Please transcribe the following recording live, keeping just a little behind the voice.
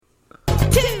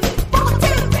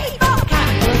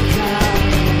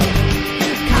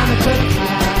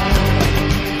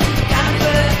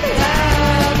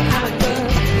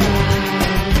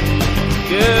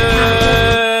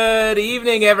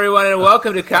everyone, and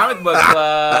welcome to Comic Book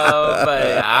Club.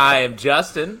 I am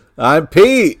Justin. I'm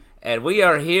Pete. And we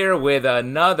are here with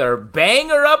another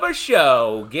banger of a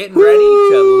show, getting ready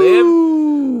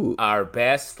to live our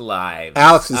best lives.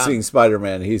 Alex is seeing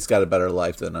Spider-Man. He's got a better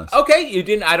life than us. Okay, you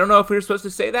didn't. I don't know if we were supposed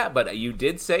to say that, but you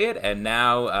did say it, and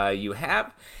now you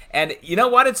have. And you know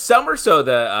what? It's summer, so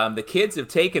the kids have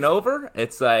taken over.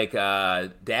 It's like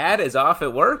Dad is off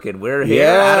at work, and we're here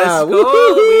out of school.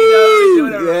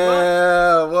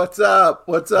 What's up?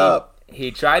 What's up?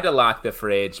 He tried to lock the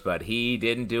fridge, but he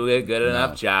didn't do a good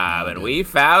enough job. And we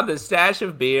found a stash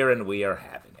of beer, and we are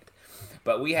having it.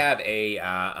 But we have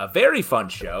a very fun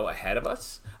show ahead of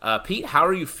us. Pete, how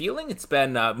are you feeling? It's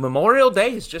been Memorial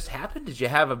Day has just happened. Did you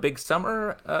have a big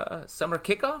summer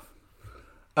kickoff?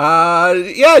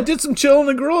 I did some chilling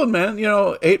and grilling, man. You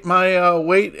know, ate my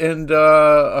weight and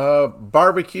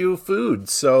barbecue food,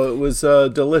 so it was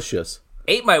delicious.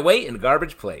 Ate my weight in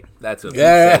garbage plate. That's what Pete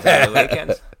says on the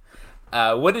weekends.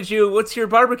 What's your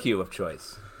barbecue of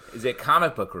choice? Is it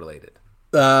comic book related?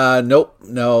 Nope.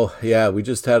 No. Yeah, we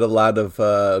just had a lot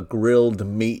of grilled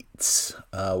meats,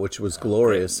 which was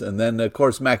glorious. And then, of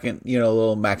course, a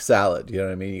little mac salad. You know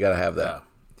what I mean? You got to have that.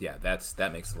 Yeah,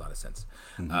 that makes a lot of sense.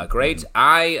 Great.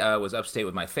 I was upstate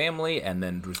with my family and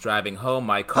then was driving home.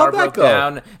 My car broke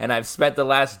down, and I've spent the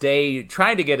last day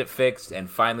trying to get it fixed and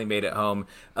finally made it home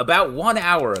about 1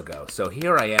 hour ago. So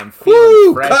here I am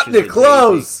feeling fresh. Cutting it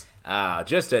close.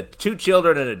 Just two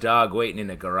children and a dog waiting in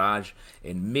a garage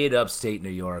in mid-upstate New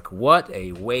York. What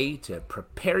a way to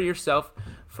prepare yourself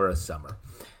for a summer.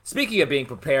 Speaking of being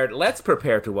prepared, let's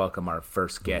prepare to welcome our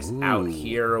first guest out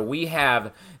here. We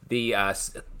have the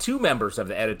two members of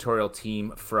the editorial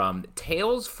team from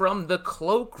Tales from the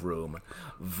Cloakroom,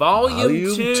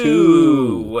 Volume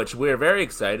 2, which we're very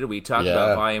excited. We talked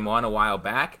about Volume 1 a while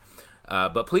back.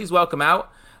 But please welcome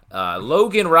out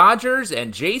Logan, Rodgers,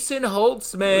 and Jason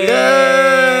Holtzman. Yay!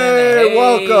 Hey.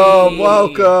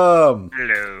 Welcome.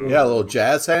 Hello. Yeah, a little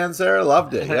jazz hands there.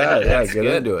 Loved it. Yeah, get good.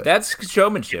 into it. That's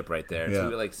showmanship right there. That's what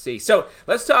we like to see. So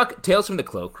let's talk Tales from the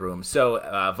Cloakroom. So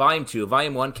Volume 2,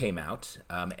 Volume 1 came out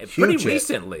pretty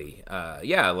recently.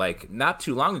 Like not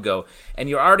too long ago. And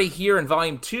you're already here in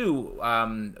Volume 2.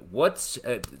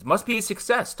 Must be a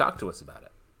success. Talk to us about it.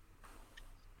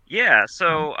 Yeah,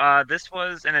 so this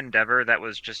was an endeavor that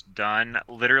was just done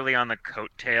literally on the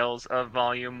coattails of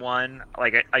Volume 1,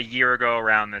 like a year ago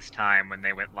around this time when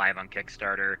they went live on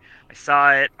Kickstarter. I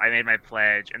saw it, I made my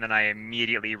pledge, and then I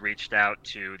immediately reached out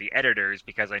to the editors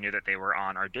because I knew that they were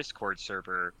on our Discord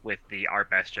server with the Our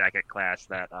Best Jacket class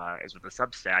that is with the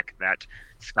Substack that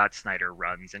Scott Snyder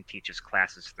runs and teaches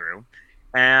classes through.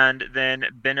 And then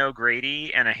Ben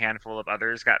O'Grady and a handful of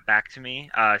others got back to me.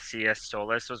 C.S.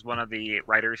 Solis was one of the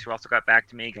writers who also got back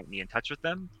to me, got me in touch with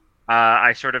them.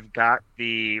 I sort of got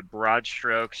the broad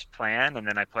strokes plan, and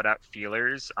then I put out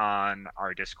feelers on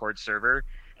our Discord server.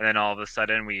 And then all of a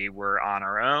sudden we were on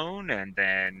our own, and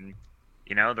then,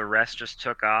 the rest just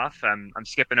took off. I'm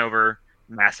skipping over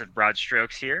massive broad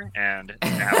strokes here, and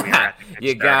now we are at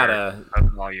the Kickstarter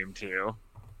of Volume 2.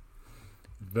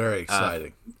 Very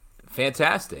exciting.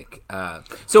 Fantastic.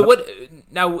 So what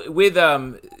now with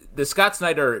the Scott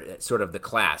Snyder sort of the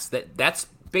class that's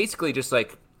basically just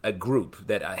like a group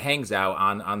that hangs out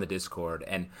on the Discord,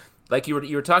 and like you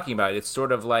were talking about, it's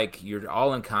sort of like you're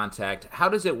all in contact. How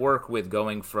does it work with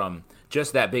going from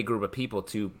just that big group of people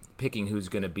to picking who's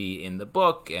going to be in the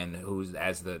book and who's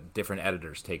as the different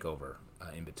editors take over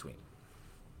in between?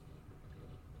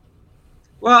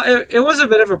 Well, it was a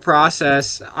bit of a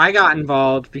process. I got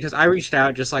involved because I reached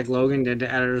out just like Logan did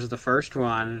to editors of the first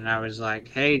one, and I was like,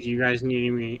 hey, do you guys need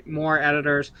any more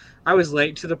editors? I was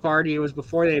late to the party. It was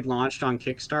before they'd launched on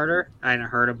Kickstarter. I hadn't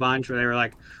heard a bunch where they were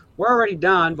like, we're already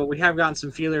done, but we have gotten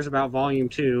some feelers about Volume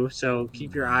 2, so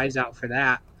keep your eyes out for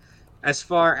that. As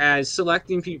far as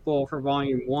selecting people for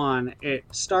Volume 1, it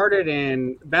started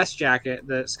in Best Jacket.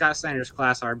 The Scott Snyder's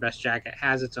class, Our Best Jacket,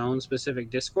 has its own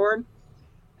specific Discord.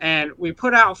 And we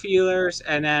put out feelers,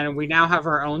 and then we now have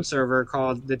our own server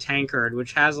called The Tankard,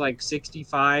 which has like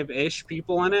 65-ish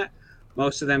people in it.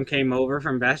 Most of them came over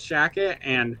from Best Jacket,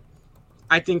 and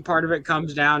I think part of it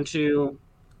comes down to,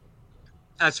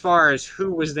 as far as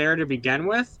who was there to begin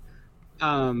with,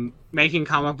 making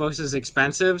comic books is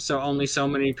expensive, so only so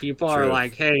many people are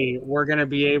like, hey, we're going to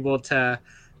be able to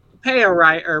pay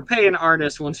an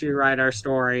artist once we write our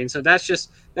story. And so that's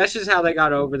just how they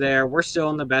got over there. We're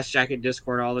still in the Best Jacket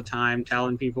Discord all the time,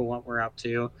 telling people what we're up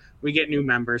to. We get new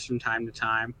members from time to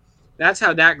time. That's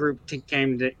how that group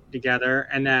came together.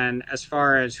 And then as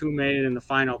far as who made it in the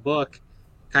final book,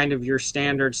 kind of your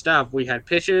standard stuff. We had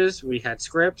pitches, we had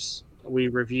scripts, we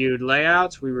reviewed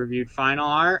layouts, we reviewed final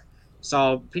art,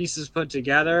 saw pieces put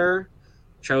together,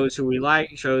 chose who we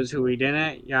liked, chose who we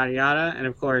didn't, yada yada. And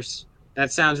of course,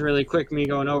 that sounds really quick, me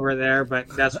going over there, but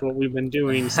that's what we've been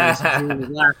doing since June of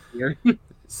last year.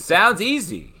 Sounds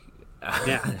easy.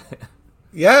 Yeah.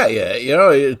 Yeah,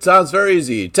 it sounds very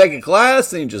easy. You take a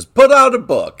class and you just put out a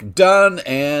book. Done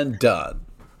and done.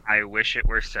 I wish it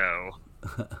were so.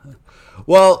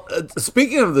 Well,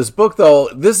 speaking of this book, though,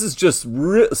 this is just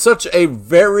such a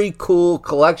very cool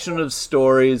collection of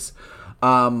stories.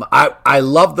 I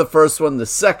love the first one. The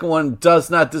second one does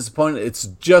not disappoint. It's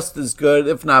just as good,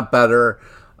 if not better.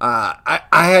 I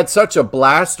had such a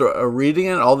blast reading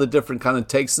it, all the different kind of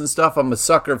takes and stuff. I'm a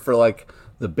sucker for, like,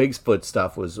 the Bigfoot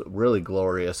stuff was really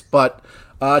glorious. But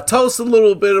tell us a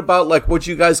little bit about, like, what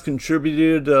you guys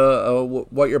contributed,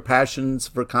 what your passions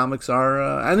for comics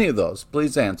are. Any of those,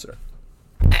 please answer.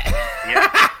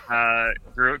 Yeah,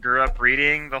 grew up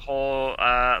reading the whole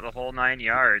 9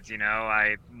 yards. You know,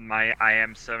 I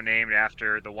am so named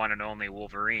after the one and only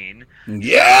Wolverine.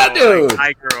 Yeah, so, dude.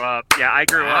 I grew up. Yeah, I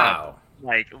grew Wow. up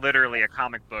like literally a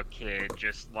comic book kid,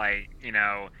 just like, you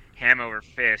know, ham over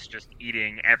fist, just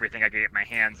eating everything I could get my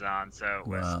hands on. So it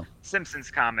was Wow. Simpsons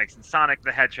comics and Sonic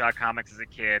the Hedgehog comics as a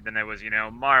kid. Then there was, you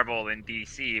know, Marvel and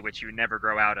DC, which you would never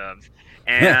grow out of.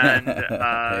 And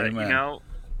you know,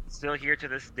 still here to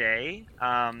this day.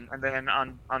 And then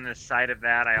on the side of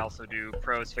that, I also do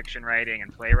prose fiction writing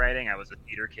and playwriting. I was a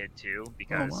theater kid too,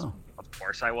 because wow. of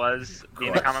course I was being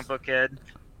a course. comic book kid.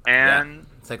 And Yeah.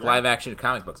 It's like live action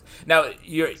comic books. Now,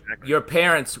 your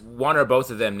parents, one or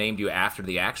both of them, named you after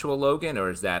the actual Logan,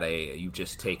 or is that you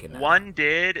just taken that? one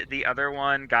did, the other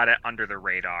one got it under the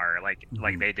radar, like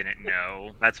they didn't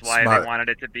know. That's why Smart. they wanted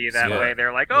it to be that Smart. way.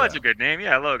 They're like, oh, it's Yeah. a good name,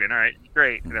 yeah, Logan. All right,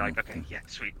 great. And they're like, okay, yeah,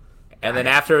 sweet. And then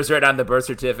after it was written on the birth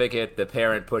certificate, the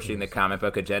parent pushing the comic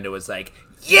book agenda was like,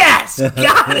 yes,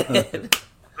 got it.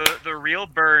 The real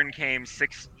burn came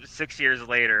six years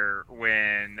later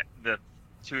when the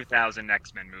 2000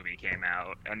 X-Men movie came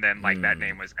out, and then like that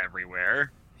name was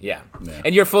everywhere. Yeah. Yeah.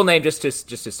 And your full name, just to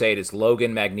say it, is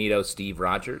Logan Magneto Steve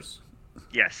Rodgers.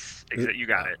 Yes, you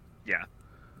got it. Yeah.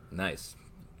 Nice.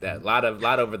 That lot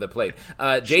over the plate.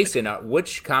 Jason,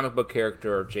 which comic book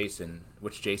character or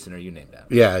which Jason are you named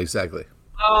after? Yeah, exactly.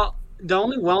 The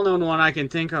only well-known one I can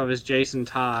think of is Jason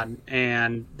Todd,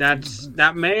 and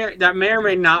that may or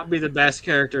may not be the best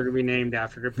character to be named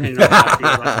after, depending on how you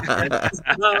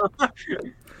feel about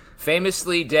it.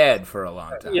 Famously dead for a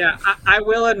long time. Yeah, I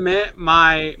will admit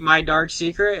my dark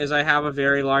secret is I have a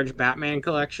very large Batman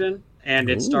collection, and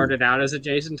it started out as a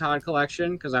Jason Todd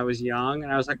collection because I was young,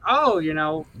 and I was like, oh, you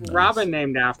know, Robin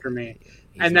named after me,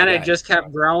 and then it just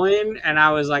kept growing, and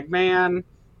I was like, man,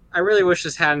 I really wish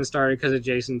this hadn't started because of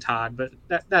Jason Todd, but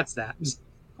that's that.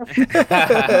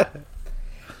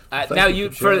 Now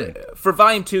for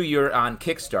Volume 2, you're on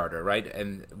Kickstarter, right?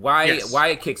 And why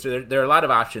Kickstarter? There are a lot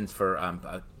of options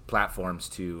for platforms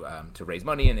to raise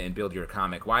money and build your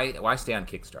comic. Why stay on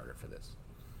Kickstarter for this?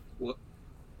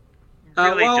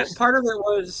 Part of it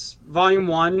was Volume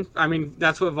 1. I mean,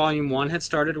 that's what Volume 1 had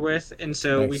started with, and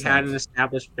so we had an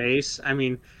established base. I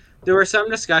mean, there were some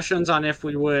discussions on if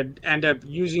we would end up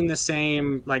using the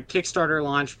same like Kickstarter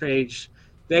launch page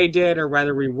they did, or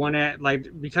whether we wouldn't.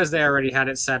 Like, because they already had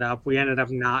it set up, we ended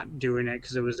up not doing it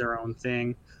because it was their own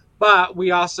thing. But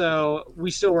we still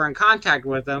were in contact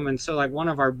with them, and so like one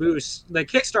of our boosts, the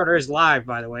Kickstarter is live,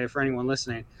 by the way, for anyone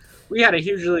listening. We had a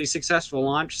hugely successful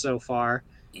launch so far.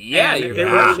 Yeah, you're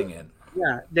crushing it.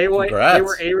 Yeah, they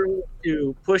were able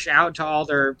to push out to all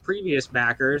their previous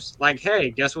backers, like, hey,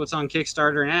 guess what's on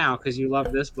Kickstarter now because you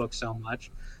love this book so much.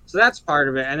 So that's part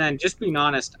of it. And then just being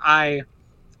honest, I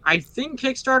think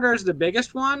Kickstarter is the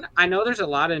biggest one. I know there's a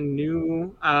lot of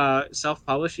new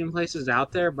self-publishing places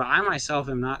out there, but I myself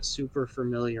am not super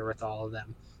familiar with all of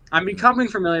them. I'm becoming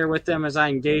familiar with them as I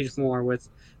engage more with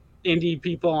indie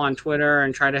people on Twitter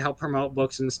and try to help promote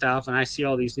books and stuff, and I see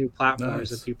all these new platforms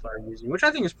that people are using, which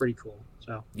I think is pretty cool.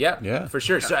 So yeah, for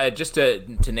sure. So just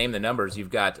to name the numbers,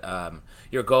 you've got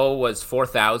your goal was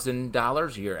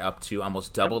 $4,000. You're up to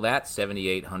almost double that,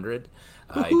 7,800.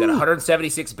 You've got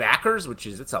 176 backers,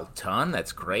 it's a ton.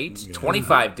 That's great. Yeah.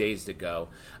 25 days to go.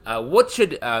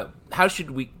 How should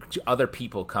other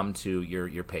people come to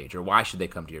your page, or why should they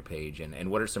come to your page, and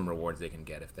what are some rewards they can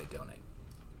get if they donate?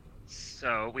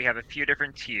 So we have a few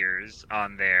different tiers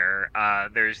on there.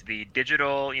 There's the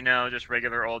digital, just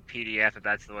regular old PDF, if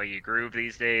that's the way you groove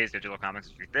these days. Digital comics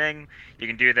is your thing. You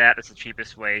can do that. That's the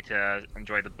cheapest way to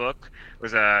enjoy the book.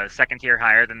 There's a second tier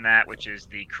higher than that, which is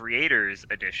the Creators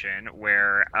Edition,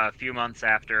 where a few months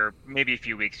after, maybe a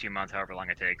few weeks, few months, however long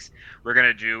it takes, we're going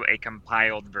to do a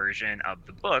compiled version of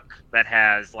the book that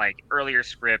has like earlier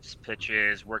scripts,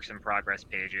 pitches, works in progress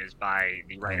pages by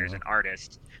the writers and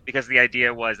artists. Because the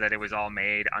idea was that it was all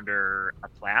made under a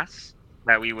class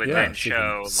that we would then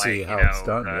show, see how it's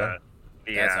done.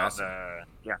 That's awesome.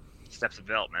 The steps of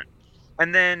development.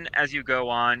 And then as you go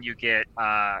on, you get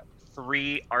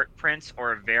 3 art prints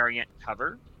or a variant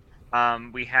cover.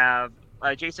 We have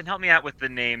Jason, help me out with the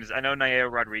names. I know Naya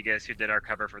Rodriguez, who did our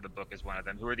cover for the book, is one of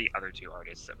them. Who are the other 2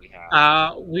 artists that we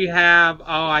have? We have,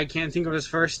 I can't think of his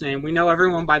first name. We know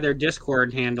everyone by their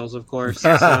Discord handles, of course.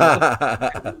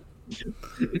 So.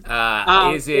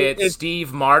 Is it Steve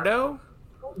Mardo?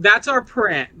 That's our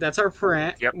print.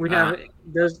 Yep. We have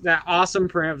there's that awesome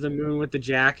print of the moon with the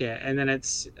jacket, and then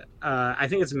it's I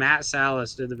think it's Matt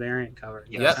Salas did the variant cover.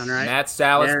 Yep, sound right? Matt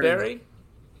Salisbury.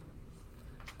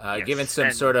 Given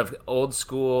some sort of old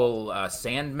school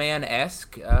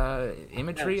Sandman-esque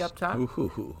imagery up top.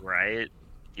 Ooh. Right.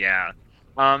 Yeah.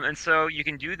 And so you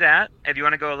can do that. If you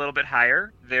want to go a little bit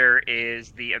higher, there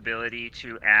is the ability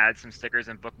to add some stickers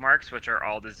and bookmarks, which are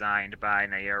all designed by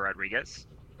Naya Rodriguez.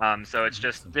 So it's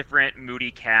just different moody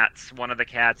cats. One of the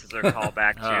cats is a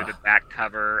callback to the back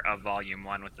cover of Volume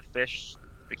 1 with the fish,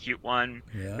 the cute one.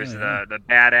 There's the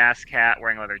badass cat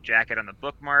wearing a leather jacket on the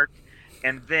bookmark.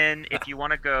 And then if you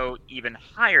want to go even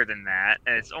higher than that,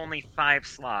 and it's only 5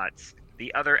 slots,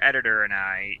 the other editor and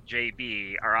I,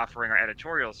 JB, are offering our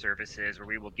editorial services where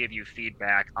we will give you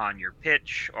feedback on your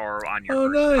pitch or on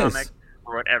your first comic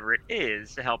or whatever it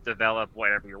is to help develop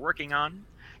whatever you're working on.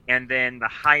 And then the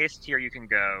highest tier you can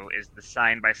go is the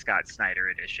Signed by Scott Snyder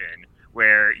edition,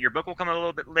 where your book will come a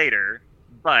little bit later,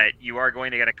 but you are going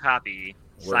to get a copy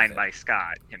signed by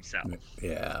Scott himself.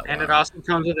 Yeah. And it also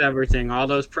comes with everything. All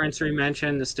those prints we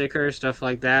mentioned, the stickers, stuff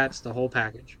like that. It's the whole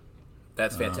package.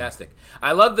 That's fantastic.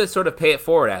 I love the sort of pay it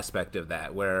forward aspect of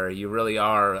that, where you really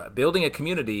are building a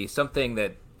community, something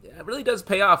that really does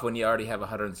pay off when you already have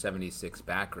 176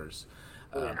 backers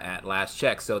at last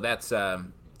check. So that's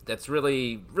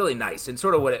really, really nice, and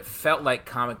sort of what it felt like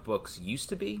comic books used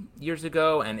to be years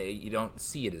ago, and you don't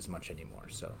see it as much anymore.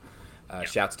 So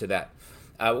shouts to that.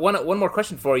 One more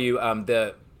question for you.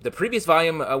 The previous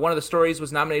volume, one of the stories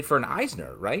was nominated for an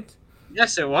Eisner, right?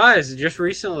 Yes, it was. Just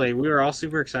recently. We were all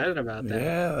super excited about that.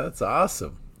 Yeah, that's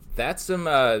awesome. That's some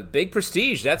big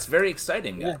prestige. That's very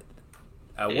exciting. Yeah.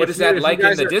 What is that like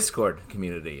in the Discord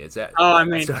community? Is that? Oh, I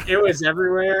mean, it was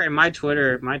everywhere. And my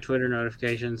Twitter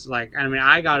notifications,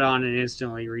 I got on and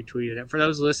instantly retweeted it. For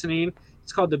those listening,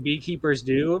 it's called The Beekeeper's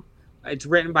Due. It's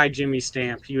written by Jimmy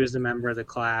Stamp. He was the member of the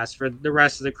class. For the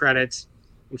rest of the credits,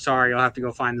 I'm sorry, you'll have to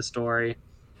go find the story.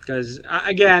 Because,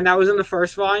 again, that was in the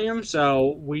first volume,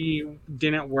 so we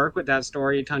didn't work with that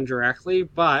story a ton directly.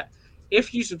 But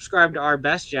if you subscribe to our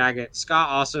Best Jacket, Scott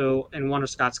also, in one of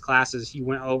Scott's classes, he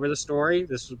went over the story.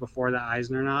 This was before the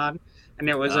Eisner nod. And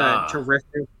it was a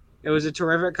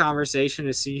terrific conversation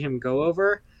to see him go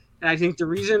over. And I think the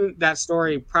reason that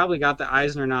story probably got the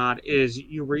Eisner nod is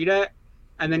you read it,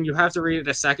 and then you have to read it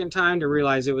a second time to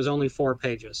realize it was only 4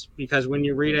 pages. Because when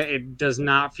you read it, it does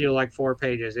not feel like 4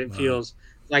 pages. It feels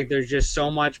like there's just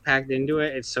so much packed into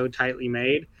it. It's so tightly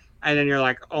made. And then you're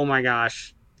like, oh my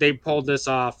gosh, they pulled this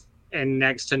off in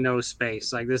next to no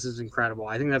space. Like, this is incredible.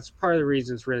 I think that's part of the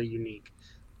reason it's really unique.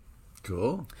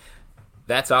 Cool.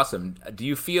 That's awesome. Do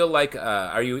you feel like,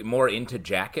 are you more into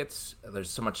jackets? There's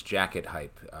so much jacket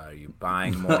hype. Are you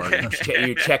buying more? Are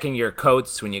you checking your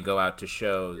coats when you go out to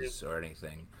shows or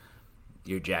anything?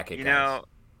 Your jacket guys.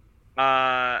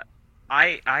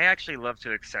 I actually love to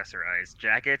accessorize.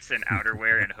 Jackets and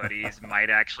outerwear and hoodies might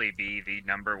actually be the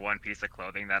number one piece of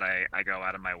clothing that I go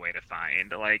out of my way to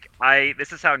find.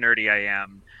 This is how nerdy I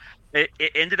am.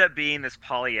 It ended up being this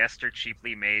polyester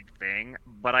cheaply made thing,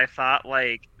 but I thought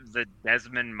the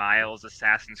Desmond Miles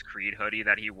Assassin's Creed hoodie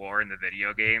that he wore in the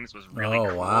video games was really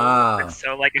cool. Wow. And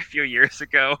so a few years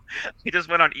ago, he just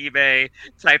went on eBay,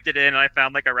 typed it in, and I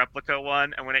found a replica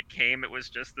one, and when it came, it was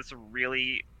just this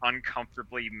really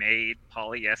uncomfortably made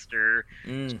polyester,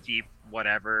 cheap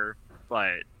whatever,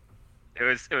 but it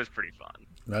was pretty fun.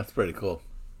 That's pretty cool.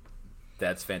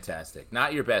 That's fantastic.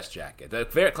 Not your best jacket. The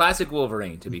very classic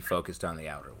Wolverine to be focused on the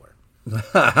outerwear.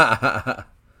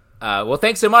 Well,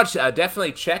 thanks so much.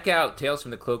 Definitely check out Tales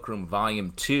from the Cloakroom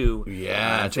Volume 2.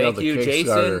 Yeah, thank you,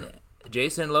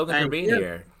 Jason and Logan, for being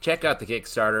here. Check out the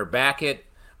Kickstarter. Back it.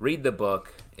 Read the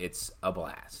book. It's a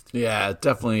blast. Yeah,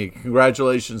 definitely.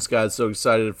 Congratulations, guys. So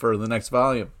excited for the next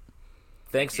volume.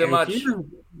 Thanks so much. you.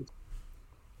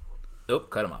 Oop,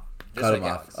 cut him off. Just Cut like him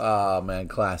off. Alex. Oh, man,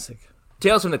 classic.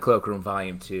 Tales from the Cloakroom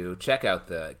Volume 2. Check out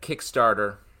the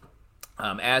Kickstarter.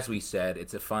 As we said,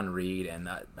 it's a fun read, and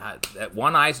that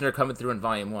one Eisner coming through in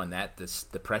Volume 1,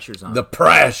 the pressure's on. The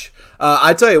press.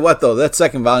 I tell you what, though, that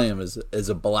second volume is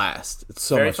a blast. It's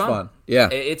so Very much fun. Yeah.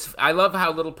 I love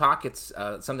how little pockets,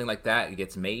 something like that, it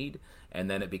gets made, and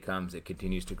then it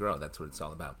continues to grow. That's what it's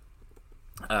all about.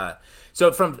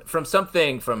 So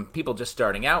from people just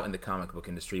starting out in the comic book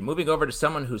industry, moving over to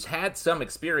someone who's had some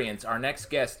experience, our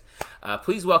next guest,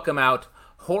 please welcome out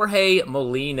Jorge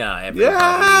Molina, everybody.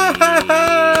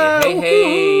 Yeah!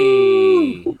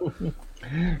 Hey.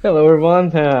 Hello, everyone.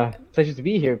 Pleasure to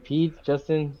be here, Pete,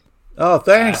 Justin. Oh,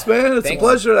 thanks, man. It's thanks. a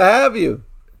pleasure to have you.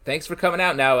 Thanks for coming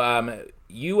out. Now,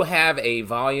 you have a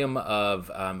volume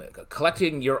of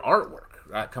collecting your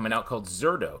artwork coming out called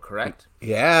Zerdo, correct?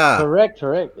 Yeah. Correct.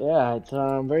 Yeah, it's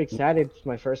I'm very excited. It's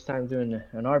my first time doing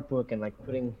an art book and like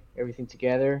putting everything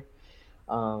together.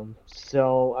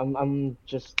 So I'm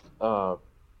just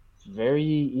very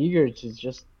eager to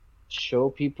just show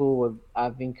people what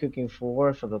I've been cooking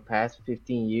for the past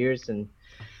 15 years and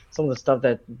some of the stuff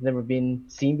that's never been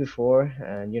seen before,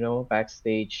 and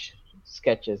backstage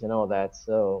sketches and all that.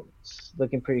 So it's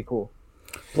looking pretty cool.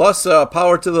 Plus,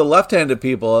 power to the left-handed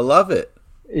people. I love it.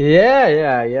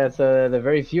 Yeah. So there are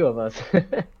very few of us.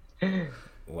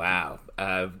 Wow.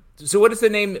 So what is the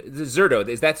name Zerdo?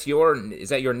 Is that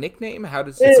your nickname? How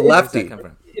does It's where does Lefty. that come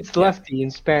from? It's Lefty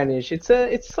in Spanish. It's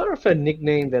sort of a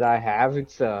nickname that I have.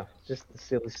 It's just a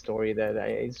silly story that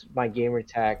it's my gamer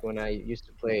tag when I used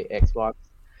to play Xbox,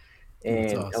 and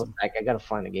That's I was awesome. like, I gotta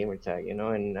find a gamer tag, and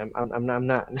I'm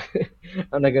not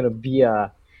I'm not gonna be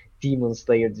a Demon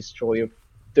Slayer Destroyer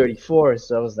 34.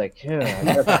 So I was like, yeah,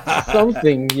 that's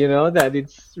something that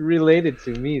it's related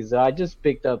to me. So I just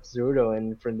picked up Zurdo,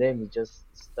 and from then it just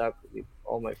stuck with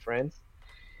all my friends.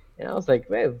 And I was like,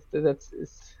 man,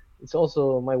 it's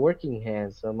also my working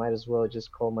hand, so I might as well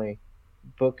just call my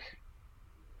book,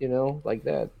 like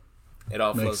that. It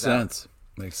all Makes flows out. sense.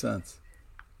 Makes sense.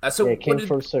 So Yeah, it came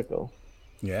full circle.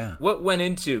 Yeah. what went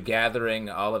into gathering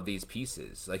all of these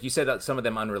pieces? Like you said, that some of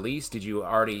them unreleased. Did you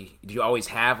always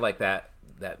have like that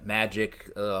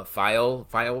magic file?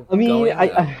 I mean, going?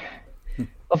 I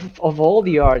of all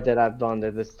the art that I've done,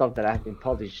 the stuff that have been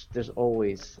published, there's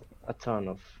always a ton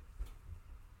of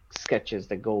sketches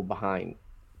that go behind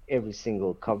every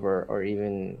single cover or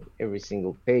even every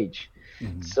single page.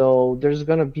 So there's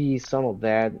gonna be some of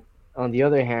that. On the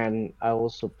other hand, I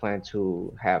also plan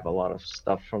to have a lot of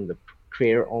stuff from the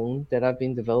creator owned that I've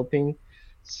been developing.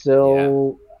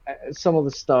 So some of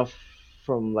the stuff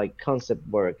from like concept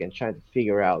work and trying to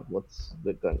figure out what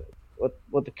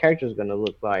the character is gonna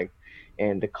look like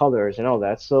and the colors and all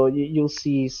that. So you'll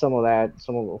see some of that,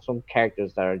 some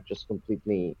characters that are just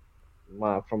completely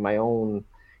from my own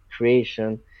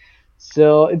creation.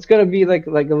 So it's gonna be like a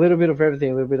little bit of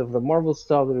everything, a little bit of the Marvel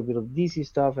stuff, a little bit of DC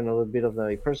stuff, and a little bit of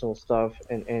the personal stuff,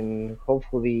 and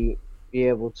hopefully be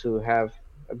able to have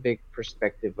a big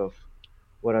perspective of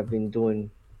what I've been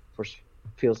doing for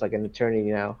feels like an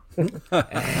eternity now.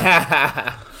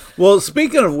 Well,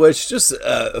 speaking of which, just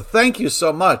thank you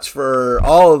so much for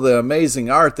all of the amazing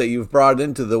art that you've brought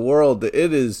into the world.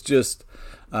 It is just,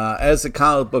 as a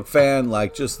comic book fan,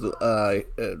 like just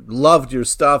loved your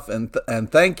stuff and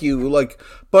thank you. Like,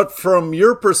 but from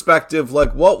your perspective,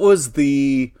 like, what was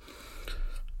the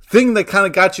thing that kind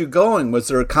of got you going? Was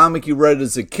there a comic you read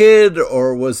as a kid,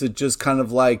 or was it just kind of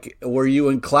like, were you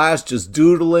in class just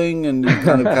doodling and you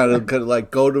kind of like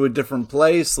go to a different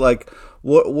place? Like,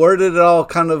 where did it all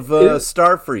kind of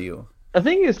start for you? I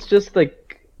think it's just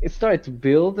like it started to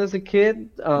build as a kid.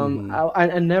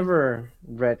 I never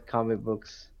read comic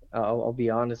books. I'll be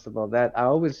honest about that. I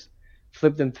always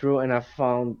flipped them through, and I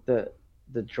found the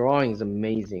drawings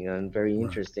amazing and very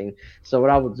interesting. So what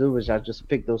I would do is I just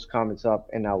pick those comics up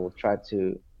and I will try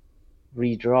to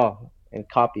redraw and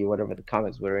copy whatever the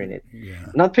comics were in it.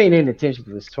 Not paying any attention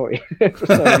to the story for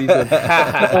some reason.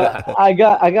 I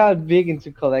got big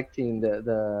into collecting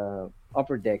the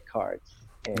Upper Deck cards.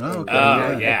 And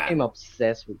I became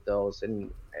obsessed with those, and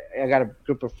I got a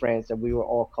group of friends and we would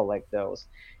all collect those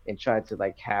and try to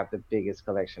like have the biggest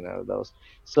collection out of those.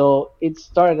 So it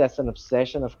started as an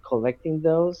obsession of collecting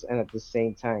those and at the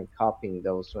same time copying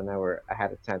those whenever I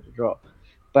had the time to draw.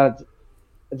 But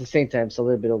at the same time, it's a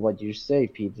little bit of what you say,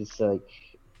 Pete. It's like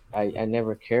I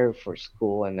never cared for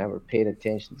school. I never paid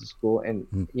attention to school, and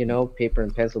paper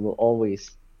and pencil were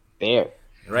always there.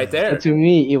 Right there. So to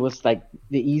me, it was like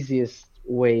the easiest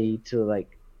way to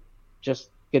like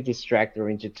just get distracted or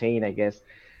entertained, I guess.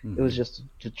 It was just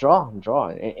to draw and draw,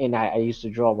 and I used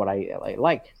to draw what I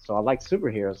like. So I like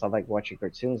superheroes. I like watching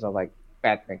cartoons. I like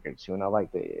Batman cartoon. I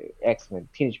like the X-Men,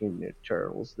 Teenage Mutant Ninja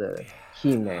Turtles, the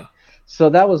He-Man. So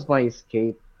that was my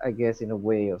escape, I guess, in a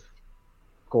way of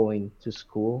going to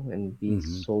school and being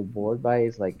so bored by it.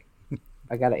 It's like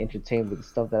I gotta entertain with the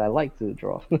stuff that I like to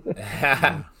draw.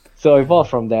 So I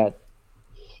evolved from that.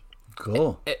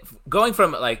 Cool. Going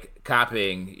from like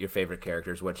copying your favorite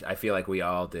characters, which I feel like we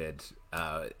all did,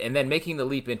 and then making the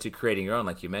leap into creating your own,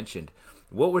 like you mentioned.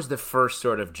 What was the first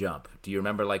sort of jump? Do you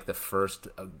remember like the first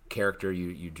character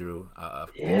you drew?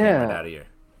 Yeah. Out of your...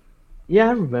 Yeah,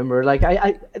 I remember. Like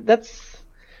I that's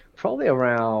probably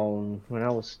around when I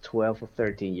was 12 or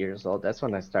 13 years old. That's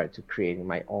when I started to creating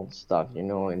my own stuff,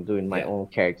 and doing my own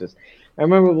characters. I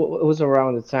remember it was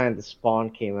around the time the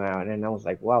Spawn came out, and I was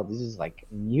like, wow, this is like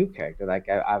a new character. Like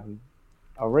I've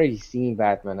already seen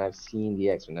Batman, I've seen the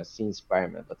X-Men, I've seen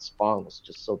Spider-Man, but Spawn was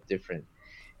just so different.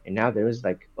 And now there is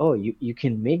like, oh, you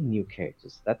can make new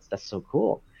characters. That's so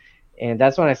cool. And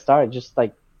that's when I started just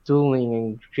like doodling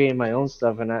and creating my own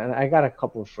stuff. And I got a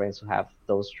couple of friends who have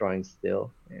those drawings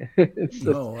still.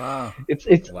 Oh wow!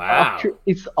 It's Wow. awkward,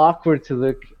 it's awkward to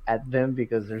look at them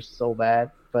because they're so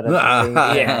bad. But at the same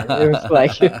time, it was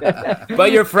like.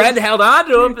 But your friend held on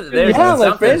to him. There's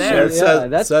something there.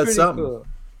 That's pretty something. cool.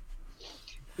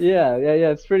 Yeah,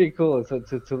 it's pretty cool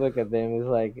to look at them. It's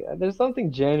like there's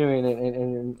something genuine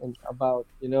and about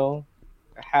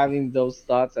having those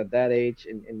thoughts at that age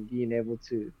and being able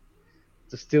to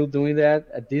still doing that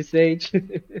at this age.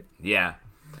 Yeah,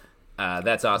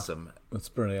 that's awesome. That's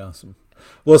pretty awesome.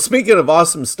 Well, speaking of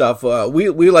awesome stuff,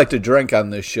 we like to drink on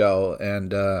this show,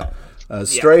 and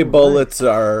Stray Bullies,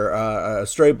 our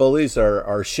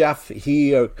chef.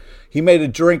 He made a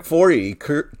drink for you. He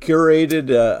curated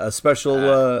a special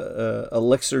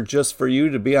elixir just for you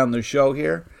to be on the show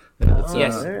here.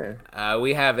 Yes,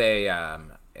 we have a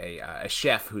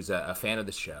chef who's a fan of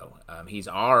the show. He's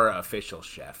our official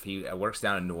chef. He works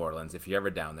down in New Orleans. If you're ever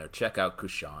down there, check out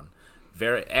Couchon.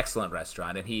 Very excellent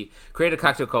restaurant. And he created a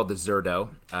cocktail called the Zerdo.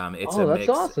 It's a mix.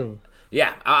 That's awesome.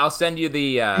 Yeah, I'll send you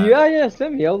the...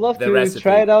 send me. I'd love to recipe.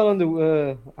 try it out on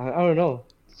the... I don't know.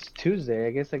 It's Tuesday.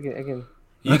 I guess I can...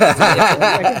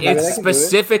 It's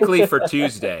specifically for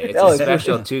Tuesday. It's a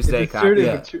special Tuesday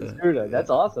cocktail. That's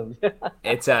awesome.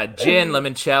 It's gin,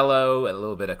 limoncello, a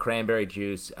little bit of cranberry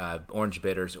juice, orange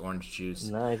bitters, orange juice,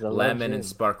 lemon, and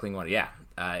sparkling water. Yeah,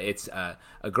 it's a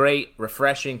great,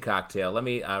 refreshing cocktail. Let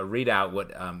me read out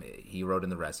what he wrote in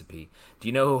the recipe. Do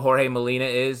you know who Jorge Molina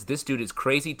is? This dude is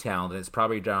crazy talented and has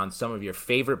probably drawn some of your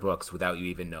favorite books without you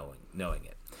even knowing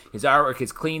it. His artwork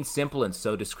is clean, simple, and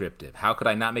so descriptive. How could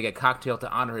I not make a cocktail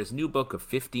to honor his new book of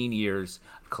 15 years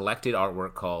collected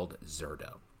artwork called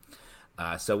Zerdo?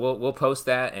 So we'll post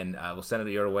that and we'll send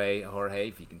it your way, Jorge,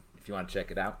 if you want to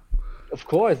check it out. Of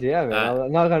course, yeah, man.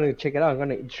 I'm not gonna check it out. I'm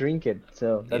gonna drink it.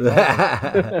 So that's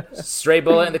awesome. Stray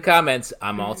Bullet in the comments.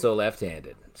 I'm also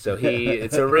left-handed, so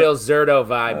it's a real Zerdo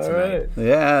vibe tonight. Right.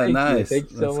 Yeah, nice.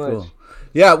 Thank you so much. Cool.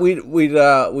 Yeah,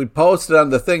 we'd post it on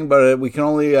the thing, but we can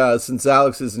only since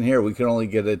Alex isn't here, we can only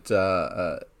get it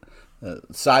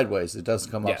sideways. It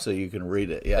doesn't come up so you can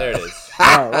read it. Yeah, there it is.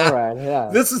 All right. Yeah.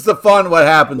 This is the fun. What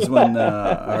happens when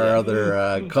our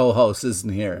other co-host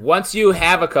isn't here? Once you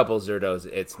have a couple Zerdos,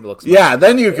 it looks.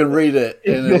 Then you can read it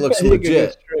and it looks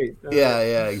legit.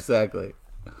 Yeah, exactly.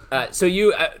 So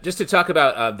you just to talk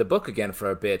about the book again for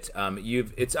a bit.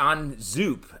 It's on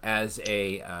Zoop as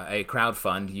a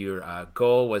crowdfund. Your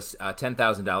goal was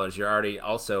 $10,000. You're already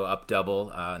also up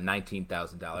double,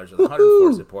 $19,000 with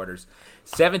 104 supporters.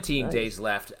 17 days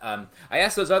left. I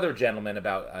asked those other gentlemen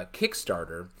about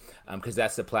Kickstarter because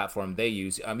that's the platform they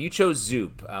use. You chose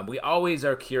Zoop. We always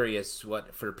are curious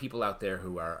for people out there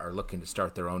who are looking to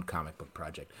start their own comic book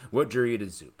project. What drew you to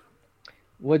Zoop?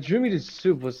 What drew me to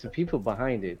Soup was the people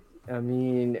behind it. I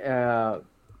mean,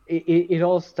 it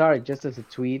all started just as a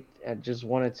tweet. I just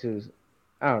wanted to,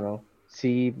 I don't know,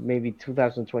 see maybe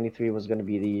 2023 was going to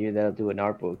be the year that I'll do an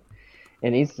art book.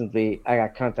 And instantly, I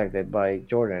got contacted by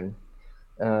Jordan.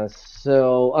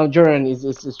 Jordan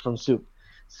is from Soup.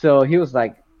 So he was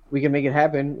like, we can make it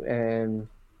happen and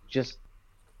just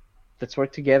let's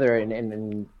work together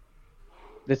and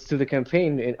let's do the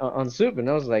campaign on Soup. And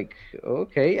I was like,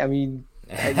 okay, I mean,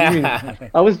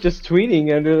 I was just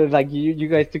tweeting and like you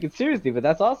guys took it seriously, but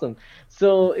that's awesome.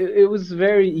 So it was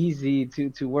very easy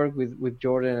to work with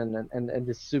Jordan and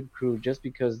the Soup crew just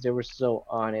because they were so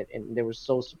on it and they were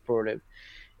so supportive,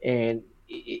 and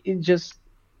it just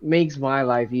makes my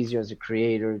life easier as a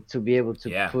creator to be able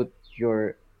to put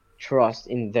your trust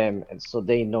in them and so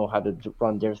they know how to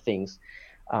run their things.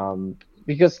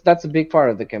 Because that's a big part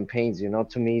of the campaigns.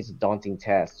 To me, it's a daunting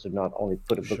task to not only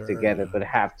put a book Sure. together, but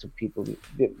have to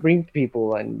bring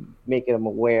people and make them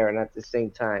aware, and at the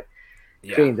same time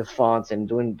Yeah. creating the fonts and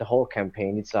doing the whole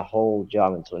campaign. It's a whole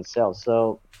job into itself.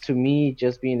 So to me,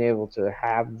 just being able to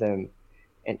have them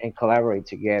and collaborate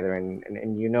together, and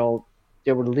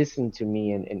they would listen to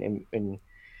me and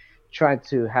try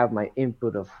to have my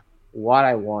input of what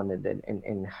I wanted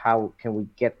and how can we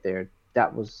get there.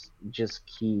 That was just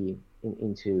key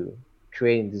into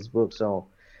creating this book. So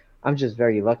I'm just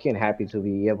very lucky and happy to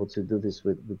be able to do this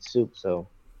with Soup. So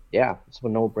yeah, it's a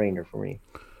no-brainer for me.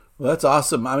 Well, that's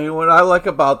awesome. I mean, what I like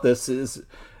about this is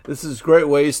great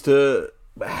ways to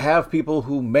have people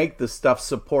who make the stuff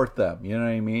support them. You know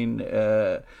what I mean?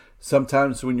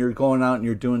 Sometimes when you're going out and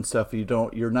you're doing stuff,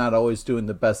 you're not always doing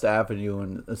the best avenue,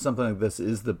 and something like this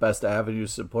is the best avenue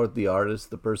to support the artist,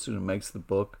 the person who makes the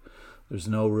book. There's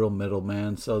no real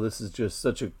middleman, so this is just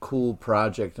such a cool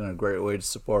project and a great way to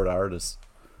support artists.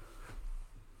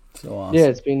 So awesome. Yeah,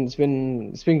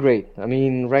 it's been great. I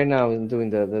mean, right now I'm doing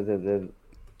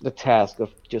the task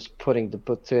of just putting the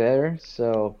book together.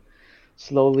 So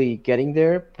slowly getting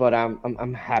there, but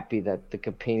I'm happy that the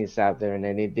campaign is out there and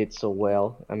then it did so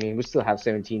well. I mean, we still have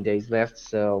 17 days left,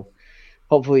 so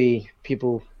hopefully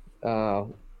people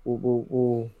will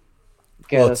Well,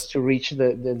 get us to reach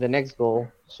the next goal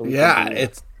so we can yeah, do.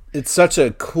 it's such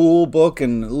a cool book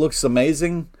and it looks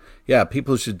amazing. Yeah,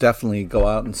 people should definitely go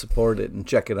out and support it and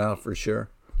check it out for sure.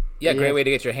 Yeah, great Yeah. way to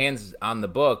get your hands on the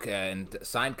book and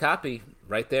signed copy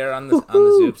right there on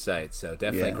the Zoop site. So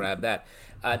definitely Yeah. grab that.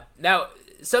 Now,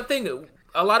 something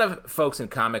a lot of folks in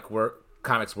comics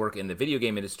work in the video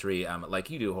game industry, like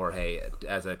you do, Jorge,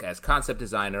 as concept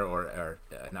designer or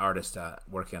an artist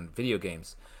working on video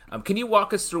games. Can you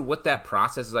walk us through what that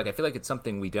process is like? I feel like it's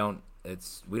something we don't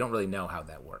really know how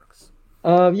that works.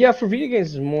 Yeah, for video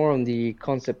games, it's more on the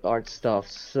concept art stuff.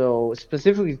 So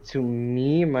specifically to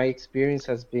me, my experience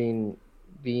has been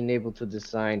being able to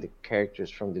design the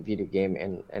characters from the video game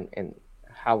and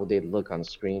how they look on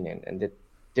screen and the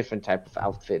different type of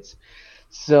outfits.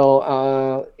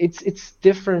 So it's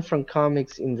different from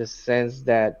comics in the sense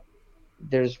that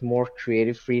there's more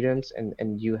creative freedoms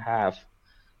and you have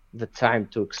the time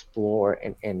to explore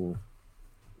and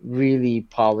really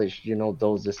polish,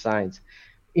 those designs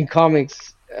in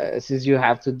comics, since you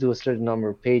have to do a certain number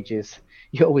of pages,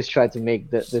 you always try to make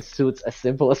the suits as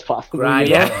simple as possible, Grind,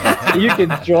 so you can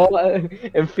yeah. draw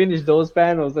and finish those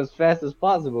panels as fast as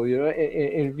possible.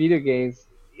 In video games,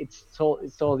 it's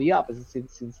totally opposite.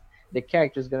 Since the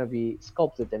character is gonna be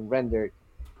sculpted and rendered,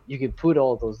 you can put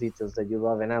all those details that you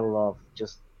love, and I love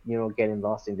just getting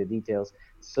lost in the details.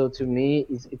 So to me,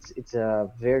 it's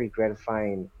a very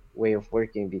gratifying way of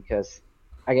working because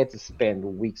I get to spend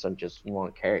weeks on just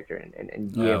one character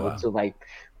and be Oh able wow. to like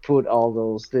put all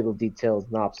those little details,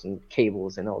 knobs and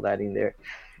cables and all that in there.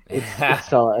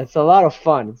 It's a lot of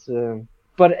fun.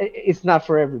 But it's not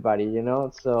for everybody,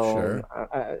 So Sure.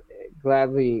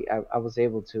 gladly I was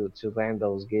able to land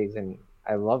those gigs and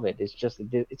I love it.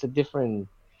 It's a different.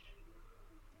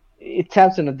 It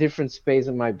taps in a different space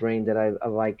in my brain that I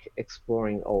like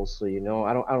exploring also.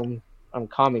 I don't on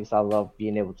comics I love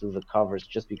being able to do the covers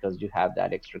just because you have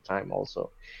that extra time also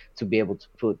to be able to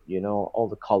put all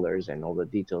the colors and all the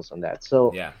details on that.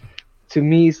 So Yeah. to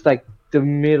me it's like the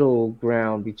middle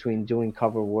ground between doing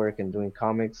cover work and doing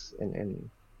comics and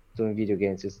doing video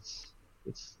games.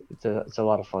 It's a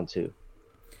lot of fun too.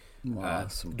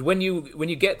 Awesome. When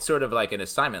you get sort of like an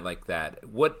assignment like that,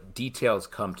 what details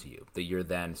come to you that you're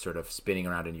then sort of spinning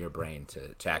around in your brain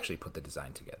to actually put the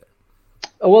design together?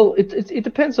 Well, it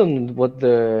depends on what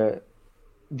the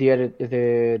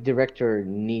director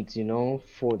needs,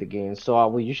 for the game. So I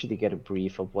will usually get a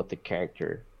brief of what the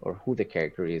character or who the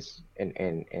character is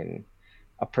and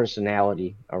a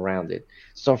personality around it.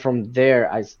 So from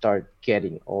there, I start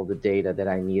getting all the data that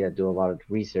I need. I do a lot of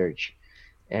research,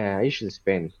 and I usually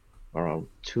spend around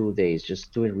 2 days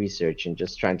just doing research and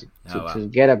just trying to, to, Oh wow. to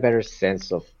get a better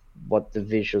sense of what the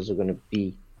visuals are going to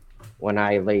be when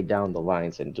I lay down the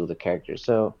lines and do the characters.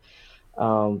 So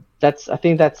I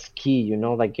think that's key,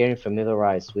 like getting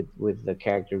familiarized with the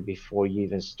character before you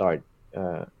even start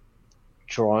uh,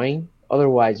 drawing.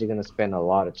 Otherwise, you're gonna spend a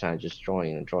lot of time just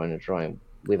drawing and drawing and drawing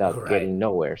without Right. getting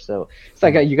nowhere. So it's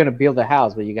like you're gonna build a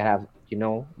house, but you gotta have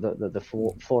the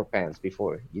floor pans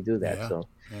before you do that. Yeah. So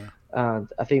Yeah.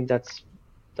 I think that's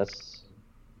that's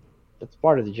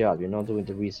part of the job, doing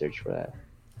the research for that.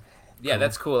 Yeah, Cool.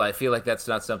 that's cool. I feel like that's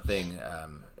not something.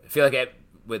 I feel like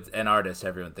with an artist,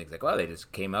 everyone thinks like, well, they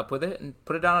just came up with it and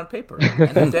put it down on paper. End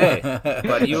of the day.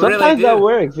 But you Sometimes really do. that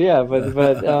works, yeah. But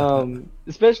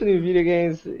especially in video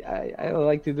games, I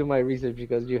like to do my research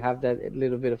because you have that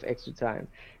little bit of extra time.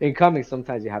 In comics,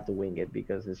 sometimes you have to wing it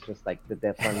because it's just like the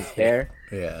deadline is there.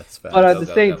 Yeah, it's fast. But at the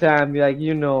same time, like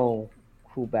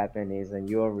who Batman is, and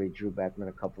you already drew Batman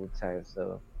a couple of times,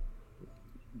 so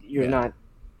you're not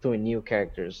doing new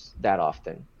characters that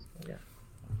often. Yeah.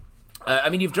 I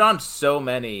mean, you've drawn so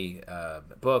many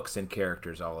books and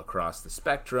characters all across the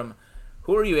spectrum.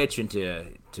 Who are you itching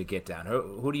to get down?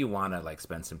 Who do you want to like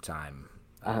spend some time?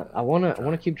 I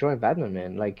wanna keep drawing Batman,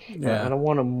 man. Like I don't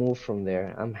want to move from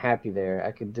there. I'm happy there.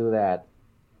 I could do that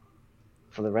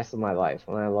for the rest of my life,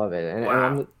 and I love it.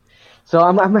 And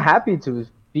I'm happy to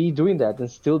be doing that and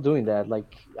still doing that.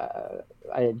 Like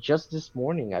I just this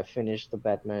morning I finished the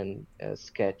Batman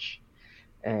sketch,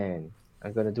 and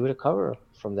I'm gonna do the cover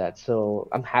from that. So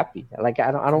I'm happy. Like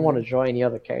I don't want to draw any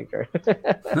other character.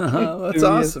 That's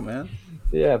awesome, man.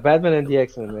 Yeah, Batman and the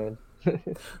X-Men, man.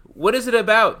 What is it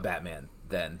about Batman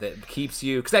then that keeps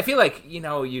you? Because I feel like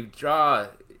you draw,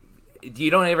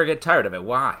 you don't ever get tired of it.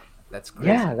 Why? That's crazy.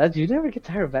 Yeah, you never get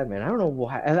tired of Batman. I don't know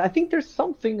why. And I think there's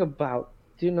something about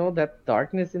that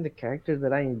darkness in the character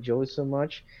that I enjoy so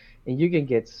much, and you can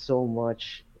get so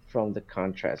much from the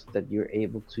contrast that you're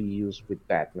able to use with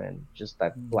Batman, just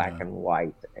that black and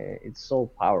white. It's so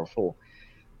powerful.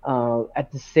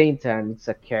 At the same time, it's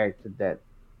a character that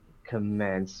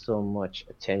commands so much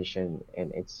attention,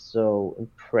 and it's so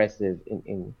impressive.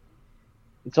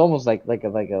 It's almost like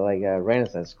a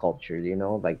Renaissance sculpture,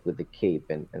 like with the cape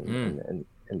and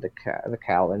the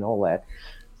cowl and all that.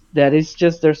 That is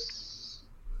just there's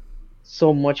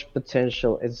so much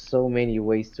potential and so many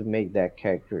ways to make that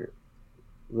character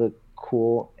look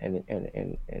cool, and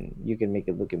you can make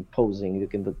it look imposing, you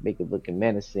can make it look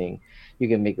menacing, you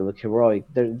can make it look heroic.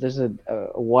 There's a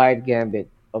wide gambit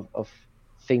of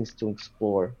things to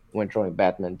explore when drawing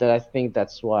Batman. That I think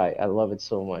that's why I love it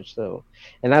so much. So,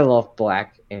 and I love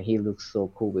black, and he looks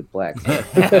so cool with black. So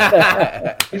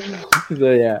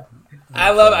yeah.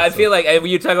 I feel like when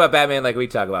you talk about Batman, like we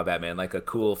talk about Batman, like a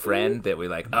cool friend that we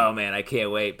like. Oh man, I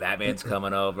can't wait! Batman's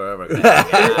coming over. We're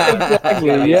gonna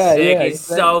exactly. He's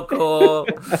so cool.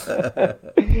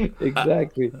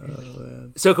 Exactly.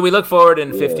 So can we look forward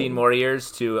in 15 more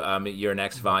years to your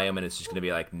next volume, and it's just gonna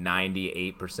be like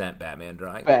 98% Batman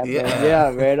drawing?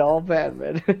 Yeah, man, all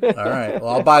Batman. All right,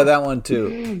 well I'll buy that one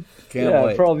too. Can't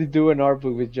wait. I'll probably do an art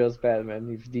book with just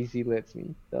Batman if DC lets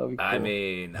me. That'll be cool. I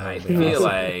mean, I feel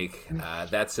like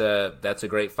that's a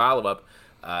great follow up.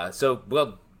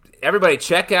 So everybody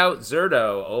check out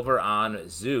Zerto over on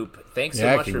Zoop. Thanks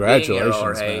so much for being here,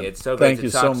 Jorge. Man. It's so great to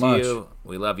talk so to you.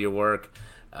 We love your work.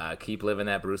 Keep living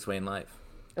that Bruce Wayne life.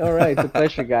 All right, it's a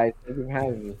pleasure, guys. Thank you for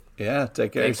having me. Yeah,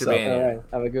 take care of yourself. All right,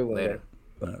 have a good one. Later.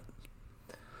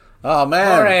 Oh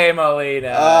man, Jorge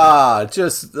Molina.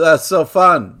 That's so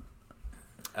fun.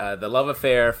 The love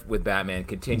affair with Batman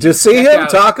continues. To see him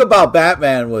talk about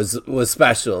Batman was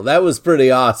special. That was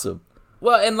pretty awesome.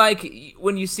 Well, and like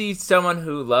when you see someone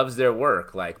who loves their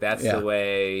work, like that's the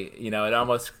way, it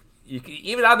almost,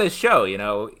 even on this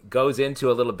show, goes into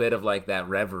a little bit of like that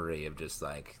reverie of just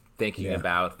like thinking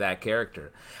about that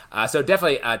character. So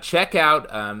definitely check out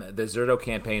the Zerto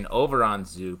campaign over on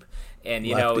Zoop. And,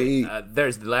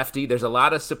 there's Lefty. There's a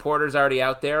lot of supporters already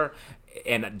out there.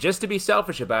 And just to be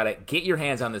selfish about it, get your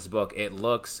hands on this book. It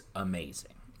looks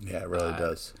amazing. Yeah, it really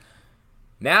does.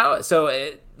 Now,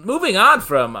 moving on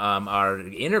from our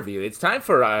interview, it's time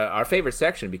for our favorite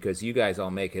section because you guys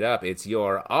all make it up. It's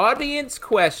your audience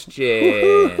questions.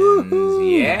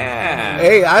 Yeah.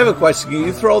 Hey, I have a question. Can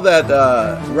you throw that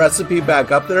recipe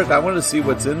back up there? I want to see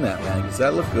what's in that, man, because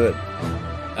that looked good.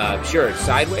 Sure.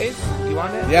 Sideways? You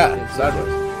want it? Yeah,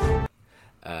 sideways.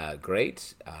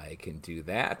 Great. I can do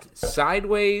that.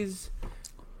 Sideways.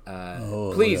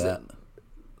 Please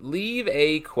leave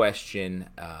a question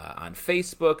on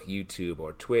Facebook, YouTube,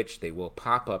 or Twitch. They will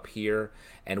pop up here,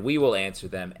 and we will answer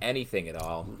them. Anything at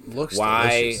all. Looks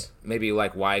delicious. Maybe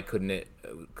like why couldn't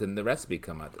the recipe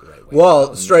come out the right way?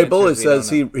 Well, Stray Bullet says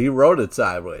he wrote it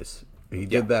sideways. He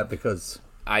did that because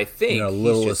I think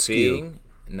he's just being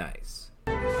nice.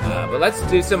 But let's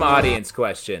do some audience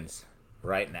questions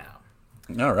right now.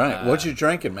 All right. What you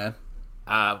drinking, man?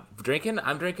 I'm drinking a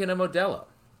Modelo.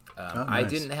 Nice. I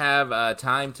didn't have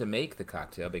time to make the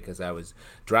cocktail because I was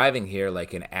driving here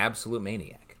like an absolute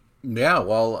maniac. Yeah,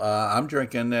 well, I'm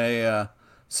drinking a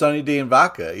Sunny D and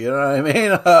vodka. You know what I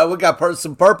mean? We got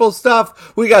some purple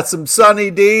stuff. We got some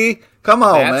Sunny D. Come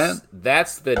on, man.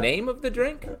 That's the name of the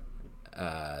drink?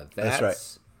 That's right.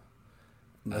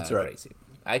 That's right. Crazy.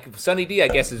 Sunny D, I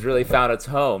guess, has really found its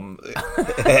home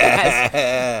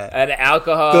as an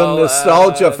alcohol. The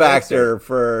nostalgia factor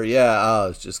for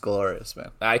it's just glorious, man.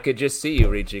 I could just see you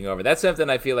reaching over. That's something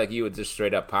I feel like you would just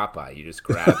straight up Popeye. You just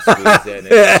grab, squeeze in, and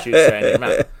it shoots right in your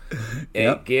mouth.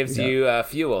 It gives you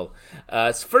fuel.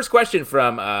 First question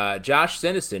from Josh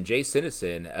Sinison, Jay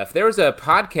Sinison. If there was a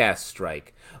podcast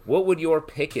strike, what would your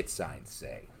picket sign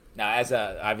say? Now, as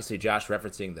obviously Josh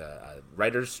referencing the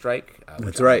writers' strike,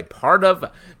 that's right. Part of,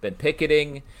 been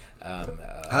picketing.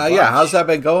 How's that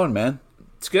been going, man?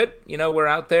 It's good. We're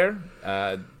out there.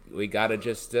 We gotta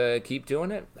just keep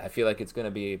doing it. I feel like it's going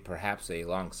to be perhaps a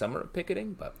long summer of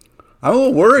picketing, but I'm a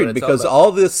little worried because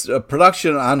all this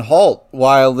production on halt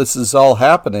while this is all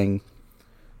happening.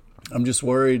 I'm just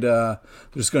worried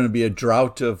there's going to be a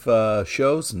drought of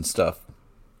shows and stuff.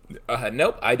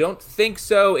 Nope, I don't think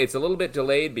so. It's a little bit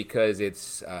delayed because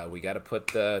it's we got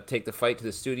to take the fight to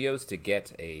the studios to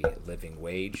get a living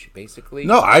wage, basically.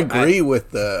 No, I agree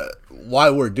with why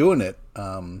we're doing it.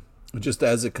 Just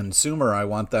as a consumer, I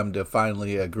want them to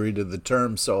finally agree to the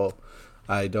terms so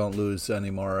I don't lose any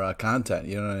more content.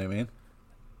 You know what I mean?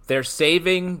 They're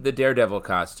saving the Daredevil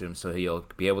costume so he'll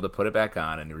be able to put it back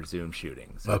on and resume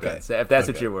shooting. So okay. If that's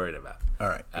what you're worried about. All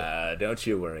right. Don't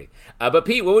you worry. But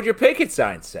Pete, what would your picket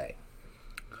sign say?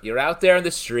 You're out there in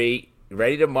the street,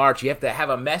 ready to march. You have to have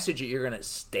a message that you're going to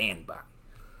stand by.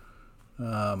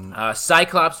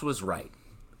 Cyclops was right.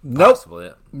 Nope.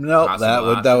 Nope.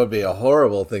 That would be a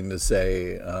horrible thing to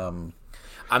say.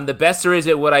 I'm the best there is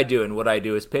at what I do, and what I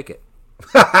do is picket.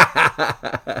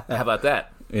 How about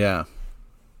that? Yeah.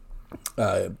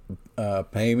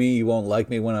 Pay me. You won't like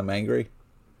me when I'm angry.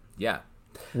 Yeah.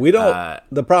 We don't.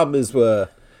 The problem is, we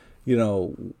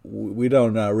don't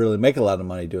really make a lot of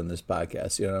money doing this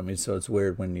podcast. You know what I mean? So it's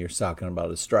weird when you're talking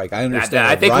about a strike. I understand.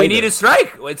 I think we need a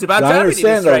strike. It's about time. I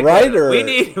understand a writer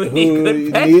who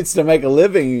needs to make a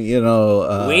living.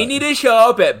 We need to show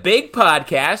up at Big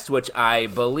Podcast, which I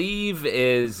believe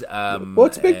is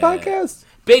what's Big Podcast?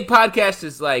 Big Podcast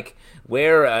is like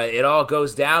where it all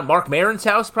goes down. Mark Maron's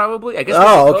house, probably. I guess.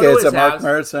 It's at Mark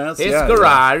Maron's house. His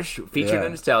garage, featured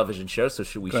in his television show, so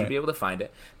we should be able to find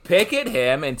it. Picket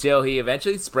him until he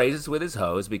eventually sprays us with his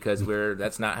hose, because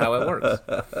that's not how it works.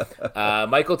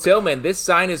 Michael Tillman, this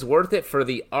sign is worth it for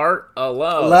the art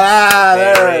alone.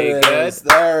 There it is.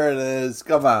 There it is.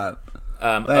 Come on.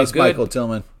 Thanks, Michael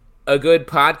Tillman. A good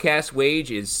podcast wage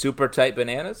is super tight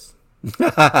bananas.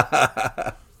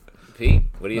 Pete,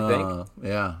 what do you think?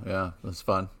 Yeah, that's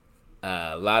fun.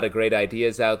 A lot of great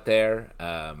ideas out there.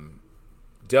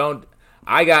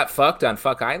 I got fucked on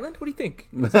Fuck Island. What do you think?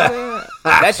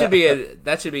 That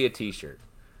should be a T-shirt.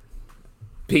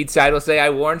 Pete Side will say,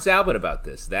 "I warned Zalbin about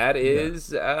this." That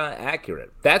is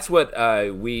accurate. That's what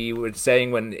we were saying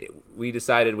when we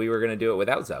decided we were going to do it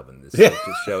without Zalbin. This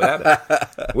show without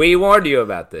it. We warned you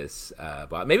about this,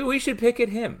 Bob. Maybe we should pick at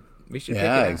him. We should.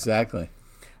 Yeah, exactly.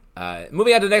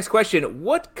 Moving on to the next question.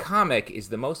 What comic is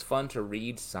the most fun to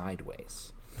read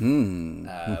sideways? What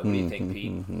do you think,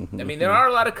 Pete? I mean, there are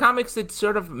a lot of comics that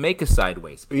sort of make a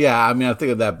sideways. Yeah, I mean, I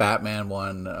think of that Batman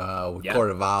one, Court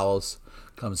of Owls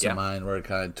comes to mind, where it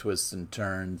kind of twists and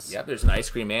turns. Yeah, there's an Ice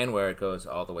Cream Man where it goes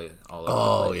all the way, all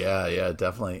over the place. Yeah,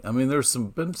 definitely. I mean, there's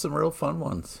been some real fun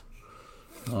ones.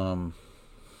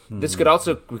 This could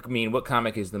also mean, what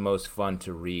comic is the most fun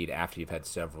to read after you've had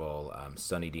several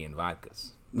Sunny D and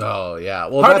vodkas? Oh, yeah.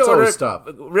 Well, that's always tough.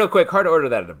 Real quick, hard to order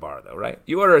that at a bar, though, right?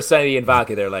 You order a Sunny D and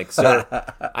vodka, they're like, "Sir,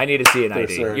 I need to see an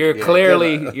ID. Sir, you're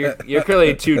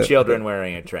clearly two children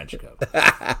wearing a trench coat."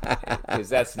 Because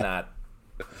that's not...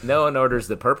 No one orders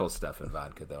the purple stuff in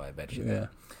vodka, though, I bet you.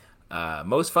 Yeah.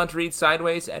 Most fun to read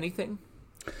sideways, anything?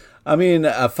 I mean,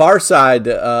 Far Side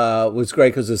was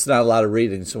great because it's not a lot of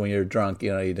reading. So when you're drunk,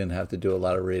 you didn't have to do a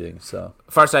lot of reading. So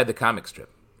Far Side, the comic strip.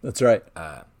 That's right.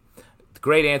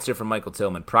 Great answer from Michael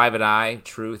Tillman. Private Eye,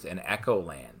 Truth, and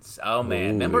Echolands. Oh,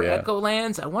 man. Remember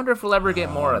Echolands? I wonder if we'll ever get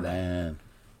more of that. Man.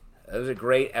 That was a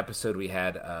great episode we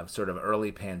had, sort of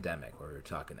early pandemic, where we were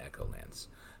talking Echolands.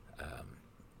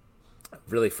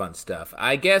 Really fun stuff.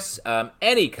 I guess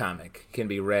any comic can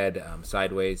be read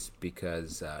sideways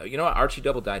because, you know what? Archie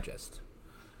Double Digest.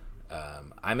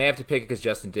 I may have to pick it because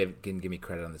Justin can give me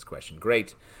credit on this question.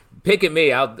 Great. Pick at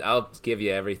me. I'll give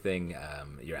you everything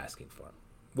you're asking for.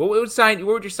 What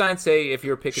would your sign say if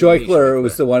you were picking? Schleichler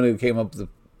was the one who came up with the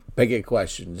picket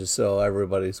question, just so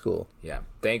everybody's cool. Yeah,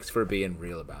 thanks for being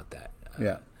real about that.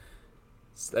 Yeah.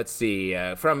 Let's see.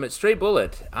 From Stray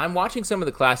Bullet, I'm watching some of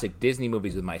the classic Disney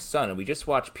movies with my son, and we just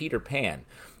watched Peter Pan.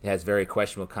 It has very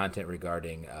questionable content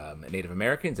regarding Native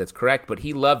Americans. That's correct, but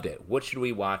he loved it. What should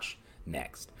we watch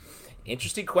next?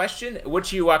 Interesting question. What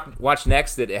should you watch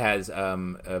next that has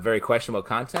a very questionable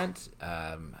content?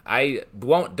 I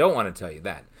don't want to tell you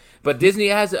that. But Disney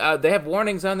they have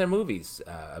warnings on their movies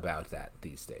about that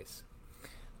these days.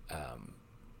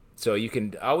 So you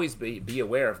can always be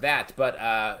aware of that.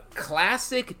 But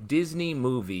classic Disney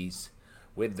movies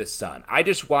with the son. I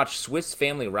just watched Swiss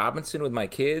Family Robinson with my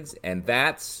kids, and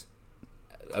that's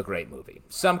a great movie.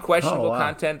 Some questionable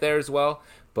content there as well,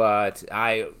 but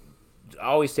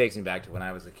always takes me back to when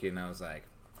I was a kid, and I was like,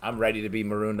 I'm ready to be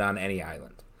marooned on any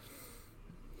island.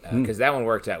 Because that one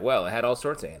worked out well. It had all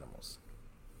sorts of animals.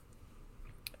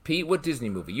 Pete, what Disney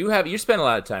movie? You spend a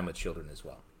lot of time with children as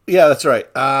well. Yeah, that's right.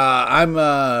 I'm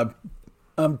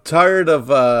tired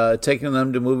of taking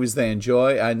them to movies they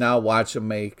enjoy. I now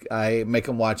I make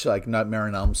them watch like Nightmare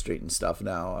on Elm Street and stuff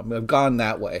now. I've gone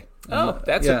that way. Oh,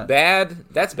 that's bad.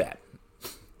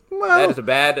 Well, that is a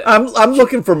bad. I'm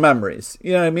looking for memories.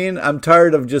 You know what I mean? I'm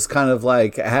tired of just kind of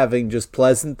like having just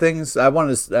pleasant things. I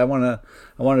want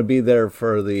to be there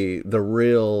for the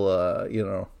real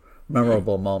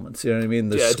memorable moments. You know what I mean?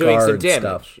 The doing some scarred damage.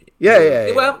 stuff.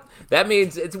 Yeah. Well, that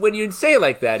means it's when you say it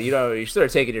like that, you're sort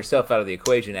of taking yourself out of the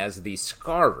equation as the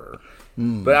scarer.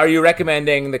 But are you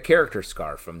recommending the character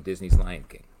Scar from Disney's Lion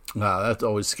King? Nah, that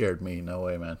always scared me. No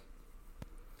way, man.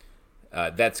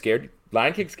 That scared you?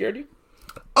 Lion King scared you?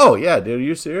 Oh yeah, dude. Are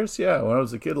you serious? Yeah. When I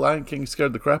was a kid, Lion King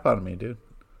scared the crap out of me, dude.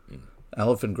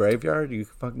 Elephant Graveyard? Are you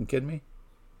fucking kidding me?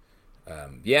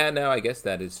 Yeah, no, I guess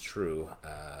that is true.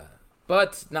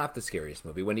 But not the scariest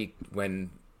movie. When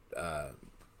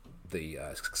the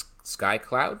Sky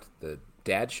Cloud, the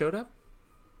dad showed up.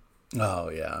 Oh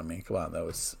yeah, I mean, come on,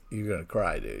 you're gonna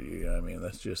cry, dude. You know what I mean?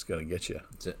 That's just gonna get you.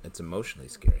 It's emotionally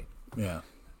scary. Yeah.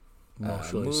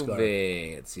 Emotionally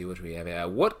Moving. Let's see what we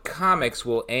have. What comics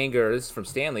will anger? This is from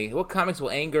Stanley. What comics will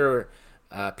anger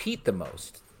Pete the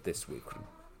most this week?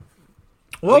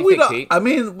 Well, I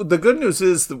mean, the good news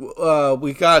is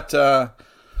we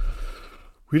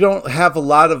don't have a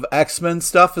lot of X-Men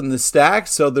stuff in the stack,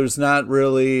 so there's not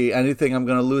really anything I'm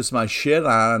going to lose my shit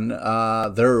on.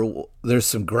 There's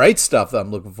some great stuff that I'm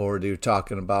looking forward to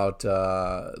talking about.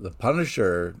 The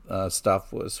Punisher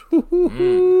stuff was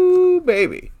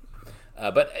baby.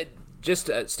 But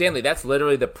Stanley, that's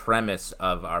literally the premise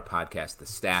of our podcast, The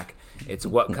Stack. It's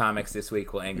what comics this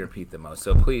week will anger Pete the most.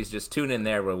 So please just tune in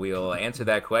there where we'll answer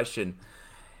that question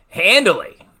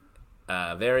handily.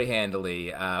 Very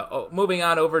handily. Moving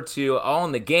on over to All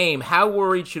in the Game. How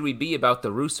worried should we be about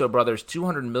the Russo brothers'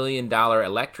 $200 million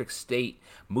Electric State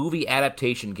movie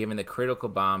adaptation given the critical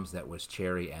bombs that was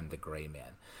Cherry and the Gray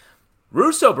Man?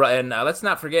 And let's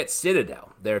not forget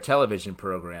Citadel, their television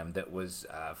program that was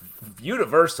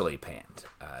universally panned.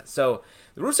 So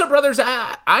the Russo brothers,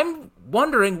 I'm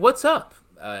wondering what's up.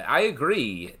 I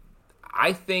agree.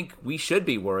 I think we should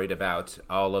be worried about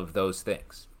all of those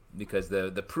things because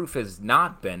the proof has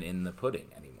not been in the pudding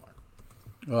anymore.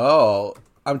 Oh,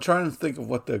 I'm trying to think of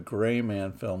what the Gray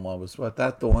Man film was. What,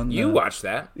 that the one? You watched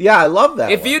that. Yeah, I love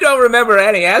that If one. you don't remember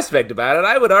any aspect about it,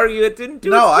 I would argue it didn't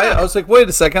do No, its job. I was like, wait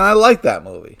a second, I like that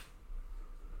movie.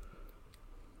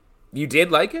 You did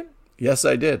like it? Yes,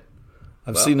 I did.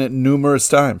 I've seen it numerous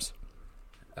times.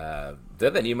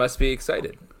 Then you must be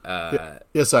excited.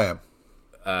 Yes, I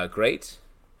am. Great.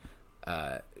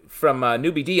 From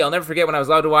Newbie D, I'll never forget when I was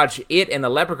allowed to watch It and the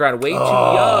Leprechaun way too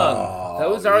young.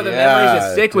 Those are the memories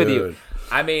that stick with you.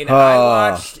 I mean, I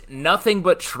watched Nothing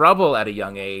But Trouble at a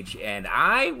young age, and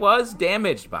I was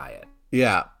damaged by it.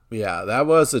 Yeah, that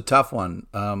was a tough one.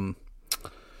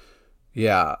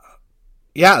 Yeah.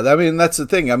 I mean, that's the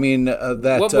thing. I mean,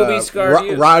 that what movie scarred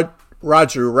you?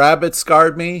 Roger Rabbit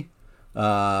scarred me.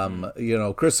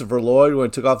 Christopher Lloyd when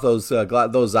he took off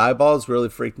those eyeballs really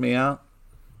freaked me out.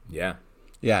 Yeah.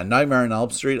 Yeah, Nightmare on Elm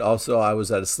Street. Also, I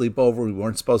was at a sleepover. We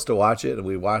weren't supposed to watch it, and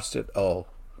we watched it. Oh,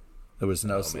 there was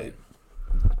no sleep.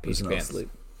 There was no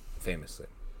sleep. Famously.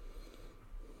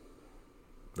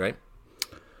 Right?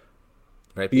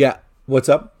 Right? Yeah. What's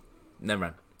up?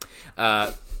 Never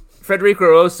mind. Frederico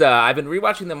Rosa, I've been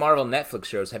rewatching the Marvel Netflix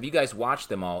shows. Have you guys watched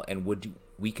them all? And would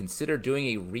we consider doing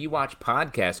a rewatch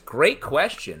podcast? Great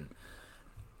question.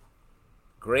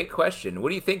 What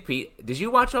do you think, Pete? Did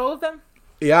you watch all of them?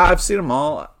 Yeah, I've seen them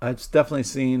all. I've definitely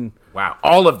seen... Wow,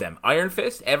 all of them. Iron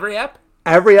Fist, every ep?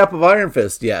 Every ep of Iron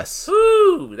Fist, yes.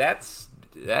 Ooh, that's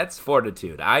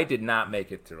fortitude. I did not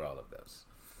make it through all of those.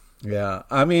 Yeah,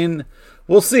 I mean,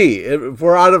 we'll see. If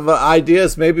we're out of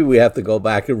ideas, maybe we have to go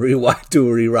back and do a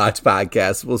rewatch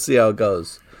podcast. We'll see how it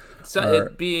goes. So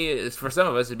for some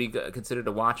of us, it'd be considered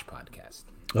a watch podcast.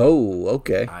 Oh,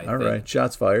 okay. I all think. right.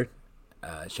 Shots fired.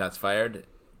 Shots fired.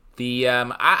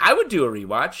 I would do a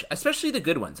rewatch, especially the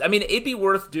good ones. I mean, it'd be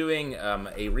worth doing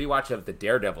a rewatch of the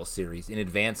Daredevil series in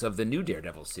advance of the new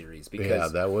Daredevil series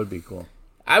because that would be cool.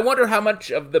 I wonder how much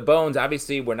of the bones.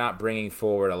 Obviously, we're not bringing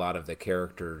forward a lot of the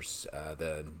characters,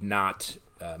 the not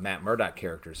Matt Murdock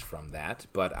characters from that,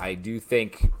 but I do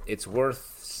think it's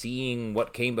worth seeing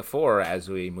what came before as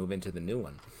we move into the new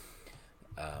one.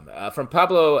 From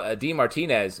Pablo D.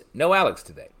 Martinez, no Alex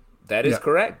today. That is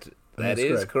correct. That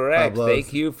is correct.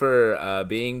 Thank you for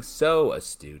being so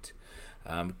astute.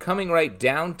 Coming right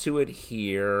down to it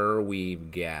here,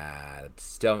 we've got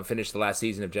still haven't finished the last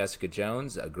season of Jessica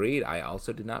Jones. Agreed. I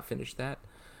also did not finish that.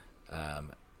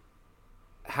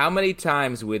 How many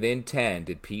times within 10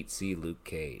 did Pete see Luke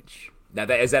Cage? Now,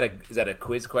 is that a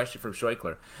quiz question from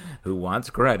Scheuchler, who wants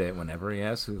credit whenever he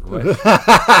asks a question?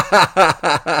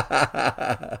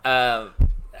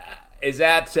 Is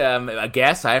that a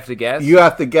guess? I have to guess? You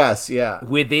have to guess, yeah.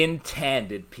 Within 10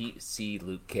 did Pete see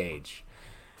Luke Cage?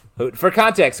 For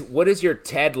context, what is your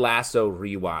Ted Lasso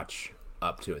rewatch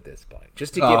up to at this point?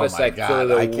 Just to give us sort of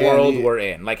the world we're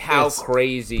in. Like how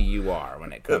crazy you are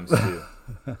when it comes to...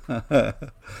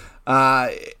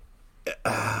 I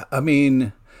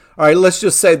mean... All right, let's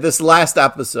just say this last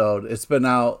episode, it's been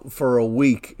out for a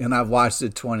week, and I've watched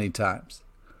it 20 times.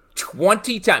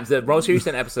 20 times. The most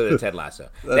recent episode of Ted Lasso.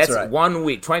 That's right. 1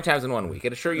 week. 20 times in 1 week.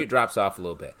 And assure you it drops off a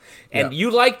little bit. And you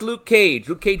liked Luke Cage.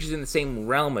 Luke Cage is in the same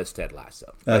realm as Ted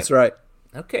Lasso. That's right.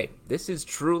 Okay. This is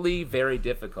truly very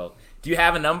difficult. Do you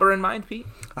have a number in mind, Pete?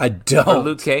 I don't. For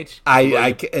Luke Cage?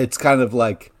 It's kind of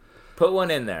like... Put one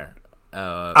in there.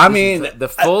 I mean... The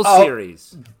full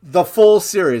series. The full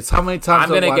series. How many times I'm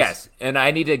going to guess. And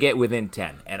I need to get within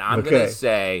 10. And I'm going to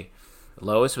say...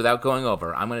 Lowest without going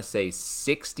over, I'm going to say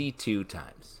 62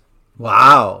 times.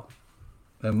 Wow.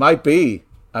 It might be.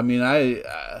 I mean,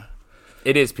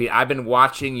 It is, Pete. I've been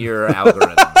watching your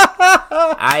algorithm.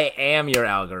 I am your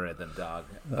algorithm, dog.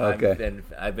 Okay.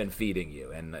 I've been feeding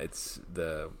you, and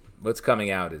what's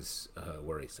coming out is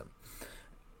worrisome.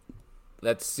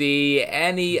 Let's see.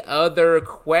 Any other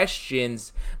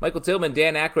questions? Michael Tillman,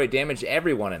 Dan Aykroyd damaged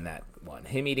everyone in that one.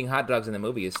 Him eating hot dogs in the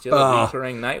movie is still a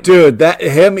recurring nightmare. Dude,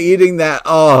 him eating that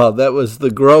was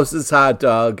the grossest hot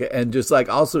dog. And just like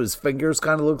also his fingers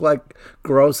kind of look like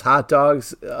gross hot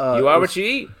dogs. You are what you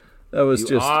eat. That was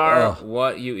You are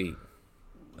what you eat.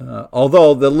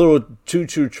 Although the little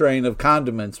choo-choo train of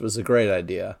condiments was a great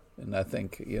idea. And I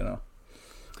think, interesting.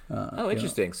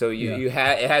 So it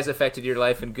has affected your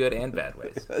life in good and bad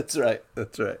ways. That's right.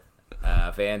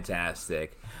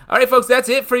 Fantastic. All right, folks, that's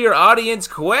it for your audience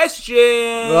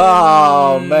questions.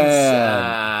 Oh,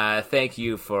 man. Thank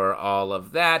you for all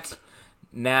of that.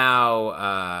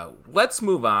 Now, let's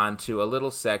move on to a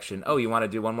little section. Oh, you want to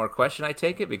do one more question, I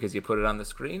take it, because you put it on the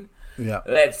screen? Yeah.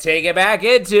 Let's take it back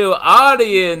into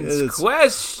audience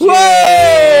questions.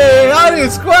 Yay!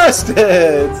 Audience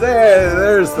questions.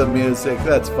 There's the music.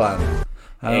 That's fun.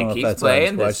 It keeps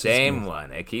playing the same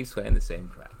one. It keeps playing the same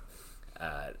track.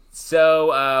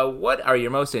 So, what are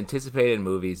your most anticipated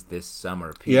movies this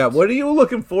summer, Pete? Yeah, what are you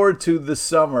looking forward to this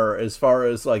summer as far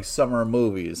as like summer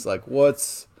movies? Like,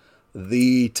 what's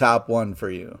the top one for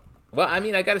you? Well, I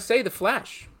mean, I got to say, The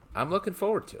Flash. I'm looking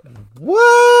forward to it.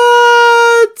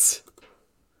 What?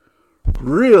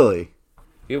 Really?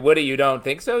 You don't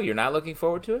think so? You're not looking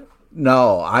forward to it?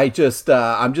 No, I'm just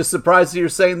surprised that you're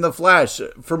saying The Flash.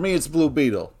 For me, it's Blue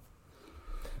Beetle.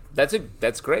 That's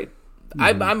great.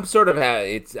 Mm-hmm. I'm sort of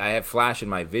I have Flash in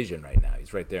my vision right now.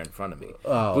 He's right there in front of me.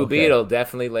 Blue Beetle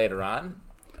definitely later on.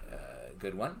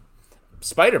 Good one.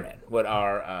 Spider-Man, what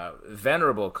our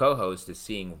venerable co-host is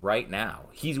seeing right now.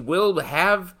 He will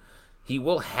have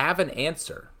an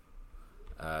answer.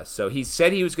 So he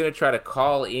said he was going to try to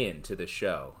call in to the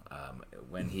show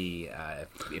when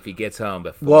if he gets home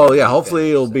before. Well, yeah,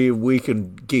 hopefully it'll be Week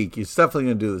in Geek. He's definitely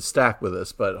going to do the stack with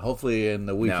us, but hopefully in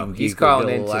the Week in Geek he's calling we'll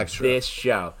get a into little extra. this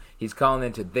show. He's calling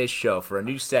into this show for a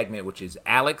new segment, which is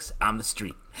Alex on the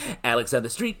Street. Alex on the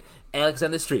Street. Alex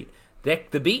on the Street.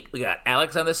 The beat, we got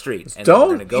Alex on the Street. And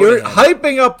you're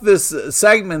hyping up this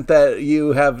segment that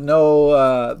you have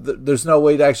there's no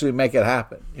way to actually make it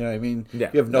happen. You know what I mean?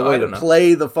 Yeah. You have no way to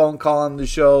play the phone call on the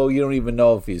show. You don't even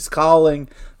know if he's calling.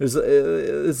 This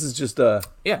is just a...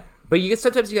 Yeah. But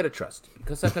sometimes you got to trust.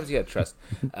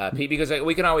 Pete, because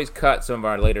we can always cut some of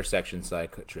our later sections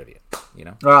like trivia.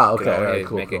 Okay.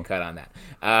 Cool, make a cut on that.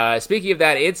 Speaking of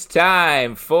that, it's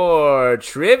time for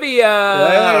trivia.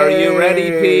 Are you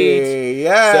ready, Pete?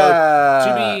 Yeah.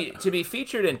 So to be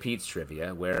featured in Pete's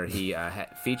trivia, where he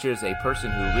features a person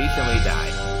who recently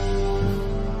died.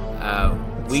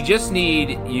 we just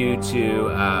need you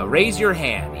to raise your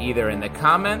hand, either in the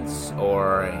comments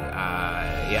or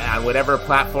on whatever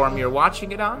platform you're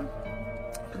watching it on.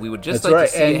 We would just That's like right.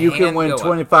 to see And a you hand can win go up.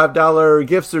 $25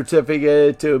 gift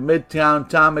certificate to Midtown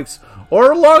Comics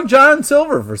or Long John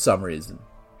Silver for some reason.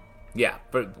 Yeah,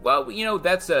 but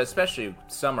that's especially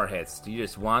summer hits. You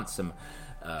just want some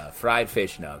fried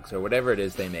fish nugs or whatever it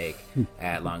is they make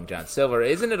at Long John Silver.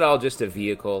 Isn't it all just a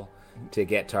vehicle to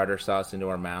get tartar sauce into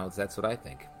our mouths? That's what I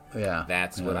think. Yeah,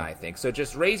 that's what I think. So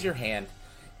just raise your hand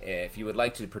if you would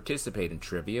like to participate in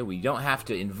trivia. We don't have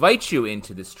to invite you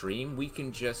into the stream. We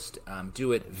can just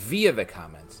do it via the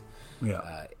comments.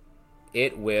 Yeah,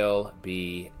 it will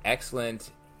be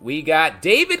excellent. We got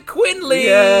David Quinley.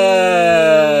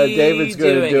 Yeah, David's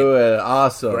going to do it.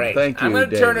 Awesome. Great. Thank you, I'm going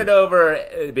to David. turn it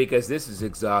over because this is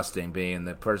exhausting, being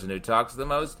the person who talks the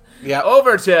most. Yeah.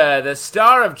 Over to the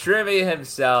star of trivia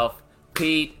himself,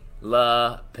 Pete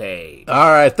LePage. All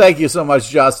right. Thank you so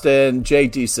much, Justin.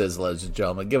 JT says, ladies and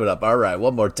gentlemen, give it up. All right.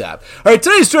 One more tap. All right.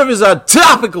 Today's trivia is on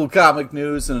topical comic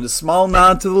news and a small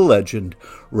nod to the legend,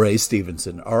 Ray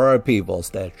Stevenson, R.I.P.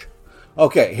 Volstaged.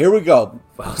 Okay. Here we go.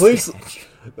 Please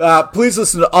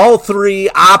listen to all three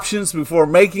options before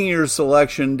making your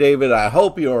selection. David, I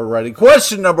hope you are ready.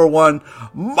 Question number 1.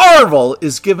 Marvel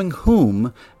is giving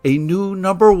whom a new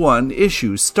number 1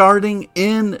 issue starting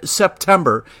in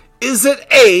September? Is it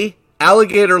A,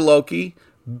 Alligator Loki,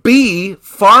 B,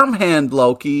 Farmhand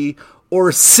Loki,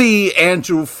 or C,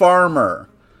 Andrew Farmer?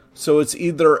 So it's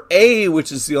either A,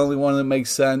 which is the only one that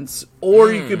makes sense,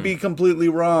 or you could be completely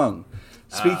wrong.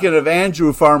 Speaking of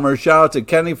Andrew Farmer, shout out to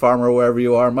Kenny Farmer, wherever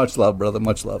you are. Much love, brother.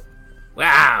 Much love.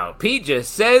 Wow, Pete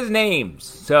just says names.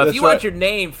 So if That's you want right. your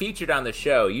name featured on the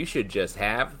show, you should just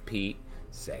have Pete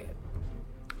say it.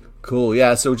 Cool,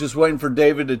 yeah. So just waiting for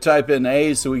David to type in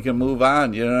A so we can move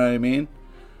on. You know what I mean?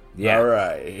 Yeah. All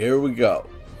right, here we go.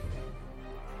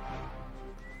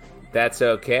 That's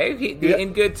okay. Yeah.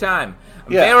 In good time.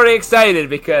 I'm Yeah. very excited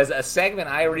because a segment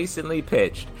I recently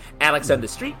pitched, Alex on the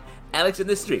Street. Alex on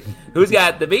the Street. Who's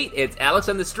got the beat? It's Alex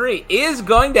on the Street. Is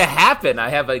going to happen. I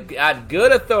have on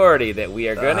good authority that we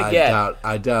are going to get.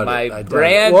 I doubt my it. I doubt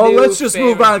brand it. Well, new let's just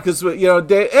move favorite- on because Hey,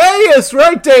 yes,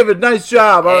 right, David. Nice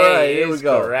job. All right, A here we is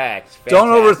go. correct. Don't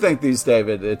Fantastic. overthink these,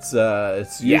 David. It's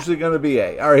usually going to be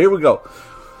A. All right, here we go.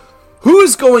 Who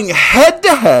is going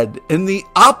head-to-head in the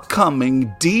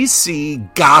upcoming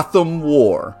DC Gotham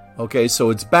War? Okay,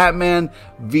 so it's Batman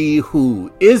v. who?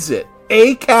 Is it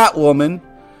A, Catwoman,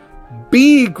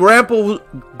 B,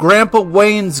 Grandpa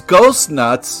Wayne's Ghost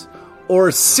Nuts,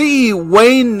 or C,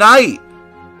 Wayne Knight?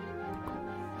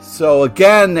 So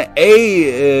again, A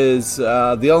is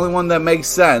the only one that makes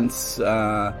sense,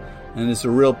 and it's a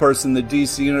real person in the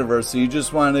DC universe. So you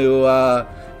just want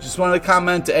to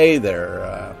comment A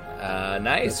there.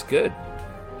 Nice, good.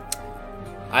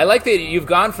 I like that you've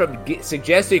gone from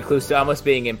suggesting clues to almost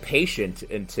being impatient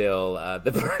until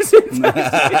the person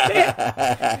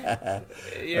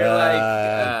You're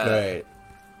like... great.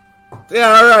 Yeah,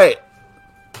 all right.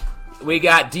 We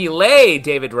got delay,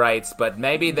 David writes, but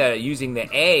maybe using the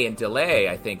A in delay,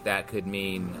 I think that could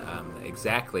mean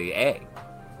exactly A.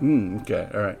 Okay,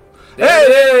 all right. There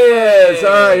it is! All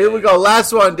right, here we go.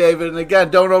 Last one, David. And again,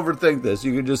 don't overthink this.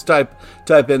 You can just type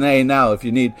in A now if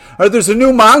you need. All right, there's a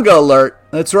new manga alert.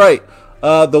 That's right.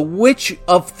 The Witch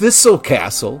of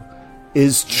Thistlecastle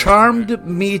is Charmed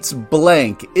meets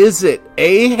blank. Is it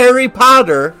A, Harry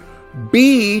Potter,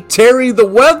 B, Terry the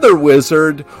Weather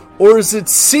Wizard, or is it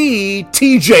C,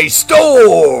 TJ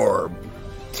Storm?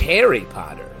 Terry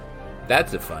Potter.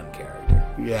 That's a fun character.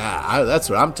 Yeah, that's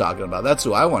what I'm talking about. That's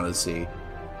who I want to see.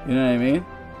 You know what I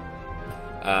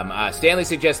mean? Stanley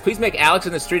suggests, please make Alex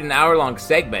in the Street an hour-long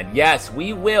segment. Yes,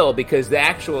 we will, because the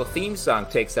actual theme song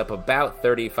takes up about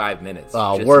 35 minutes.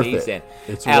 Oh, Just worth me it. saying,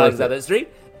 It's Alex worth on the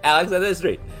Street, Alex on the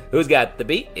Street. Who's got the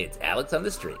beat? It's Alex on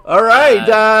the Street. All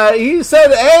right, he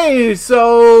said A,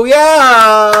 so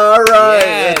yeah, all right,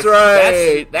 Yes, that's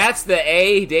right. That's the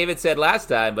A David said last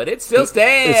time, but it still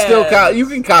stands. It's still you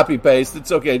can copy paste.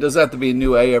 It's okay. It doesn't have to be a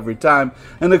new A every time.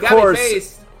 And of Copy course,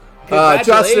 paste.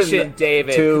 Congratulations, Justin,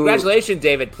 David. to- Congratulations,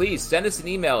 David. Please send us an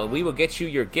email, and we will get you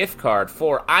your gift card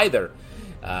for either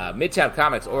Midtown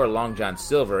Comics or Long John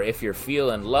Silver if you're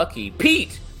feeling lucky.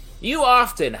 Pete, you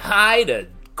often hide a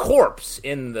corpse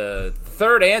in the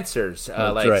third answers,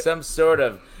 like right. some sort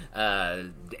of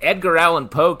Edgar Allan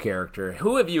Poe character.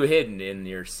 Who have you hidden in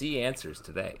your C answers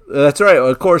today? That's right.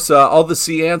 Of course, all the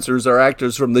C answers are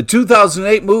actors from the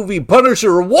 2008 movie Punisher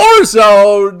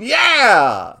Warzone.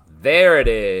 Yeah. There it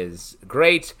is.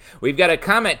 Great. We've got a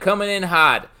comment coming in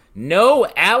hot. No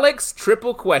Alex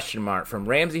triple question mark from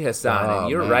Ramsey Hassan. Oh, and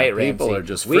you're man, right, Ramsey. people are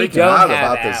just We freaking don't out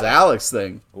have about this Alex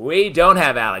thing. We don't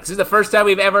have Alex. This is the first time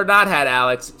we've ever not had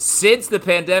Alex since the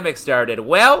pandemic started.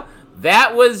 Well,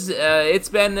 that was, it's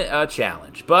been a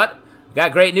challenge. But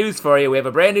got great news for you. We have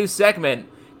a brand new segment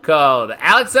called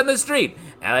Alex on the Street.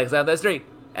 Alex on the Street.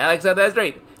 Alex on the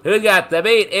Street. Who got the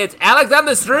beat? It's Alex on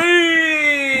the Street.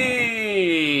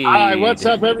 Hi, what's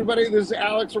up, everybody? This is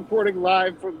Alex reporting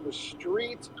live from the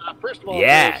street. First of all, I'm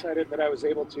very excited that I was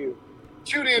able to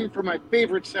tune in for my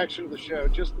favorite section of the show.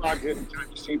 Just logged in time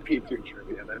to see Pete do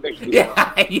trivia. That makes me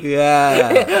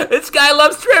Yeah. This guy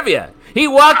loves trivia. He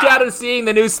walked out of seeing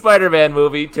the new Spider-Man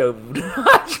movie to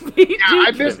watch me. Yeah,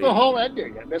 I missed the whole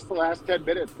ending. I missed the last 10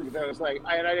 minutes because I was like,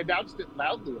 I announced it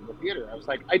loudly in the theater. I was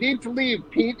like, I need to leave.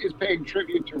 Pete is paying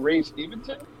tribute to Ray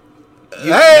Stevenson.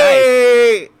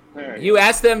 Hey! Right. You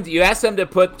asked them to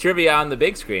put trivia on the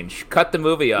big screen, cut the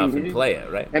movie off, and play it,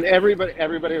 right? And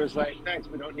everybody was like, thanks,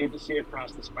 we don't need to see it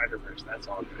across the Spider-Verse. That's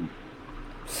all good.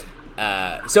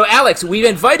 So, Alex, we've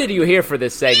invited you here for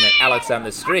this segment, Alex on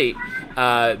the Street,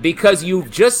 because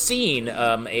you've just seen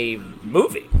a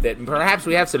movie that perhaps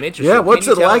we have some interest in. Yeah, what's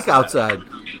Can it you tell like us about outside?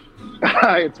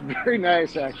 It's very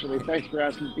nice, actually. Thanks for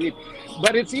asking, Pete.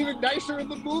 But it's even nicer in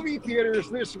the movie theaters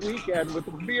this weekend with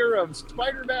the premiere of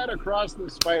Spider-Man Across the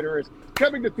Spider-Verse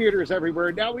coming to theaters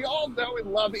everywhere. Now, we all know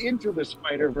and love Into the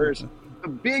Spider-Verse, the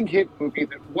big hit movie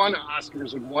that won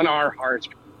Oscars and won our hearts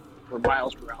for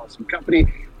Miles Morales and company.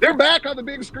 They're back on the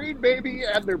big screen, baby,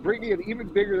 and they're bringing it even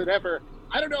bigger than ever.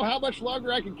 I don't know how much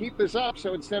longer I can keep this up,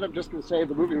 so instead I'm just going to say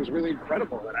the movie was really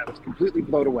incredible, and I was completely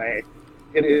blown away.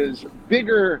 It is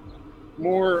bigger,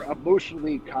 more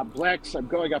emotionally complex. I'm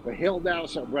going up a hill now,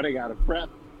 so I'm running out of breath.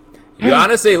 You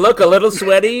honestly look a little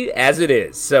sweaty as it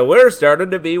is, so we're starting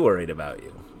to be worried about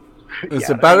you. Is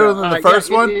it better than the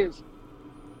first one? It is.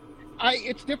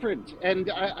 It's different, and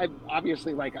I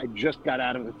obviously, I just got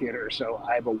out of the theater, so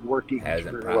I'm working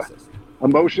through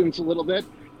emotions a little bit.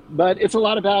 But it's a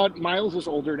lot about Miles is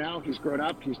older now. He's grown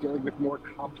up. He's dealing with more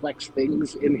complex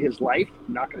things in his life.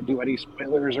 I'm not going to do any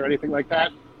spoilers or anything like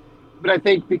that. But I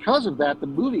think because of that, the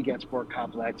movie gets more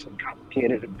complex and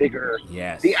complicated and bigger.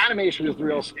 Yes. The animation is the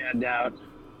real standout.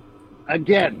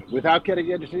 Again, without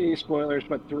getting into any spoilers,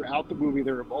 but throughout the movie,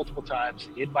 there were multiple times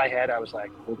in my head, I was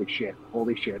like, holy shit,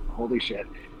 holy shit, holy shit.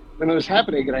 When it was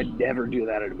happening, and I'd never do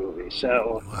that in a movie.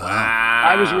 So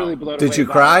I was really blown away. Did you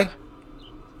cry?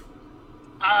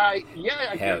 I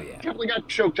definitely got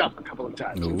choked up a couple of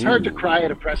times. Ooh. It's hard to cry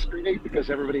at a press screening because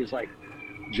everybody's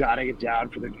jotting it down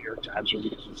for the New York Times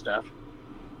reviews and stuff.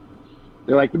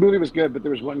 They're like, the movie was good, but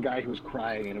there was one guy who was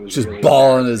crying, and it was just really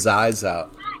bawling his eyes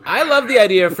out. I love the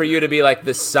idea for you to be like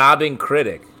the sobbing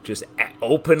critic, just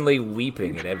openly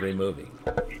weeping in every movie.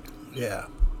 Yeah.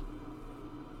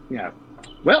 Yeah.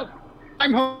 Well,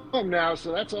 I'm home now,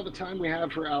 so that's all the time we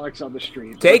have for Alex on the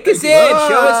Street. Take us in.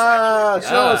 Show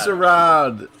us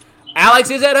around.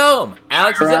 Alex is at home.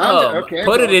 Alex is at home. Okay,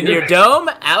 Put it in your dome.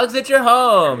 Alex at your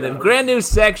home. The brand new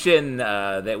section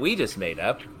that we just made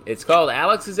up. It's called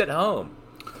Alex is at home.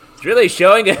 It's really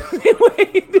showing it.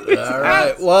 All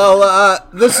right. Well,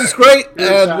 this is great,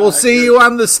 and we'll see you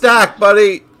on the stack,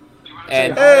 buddy.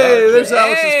 And hey, there's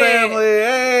Alex's family.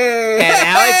 Hey. And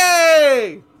Alex,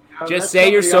 hey. Just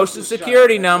say your social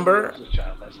security number.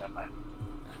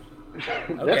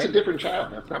 That's a different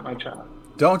child. That's not my child.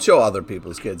 Don't show other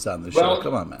people's kids on the show.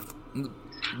 Come on, man.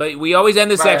 But we always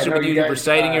end the section with you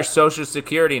reciting your social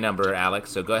security number,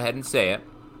 Alex, so go ahead and say it.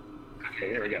 Okay,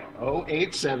 here we go.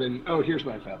 087. Oh, here's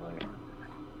my family.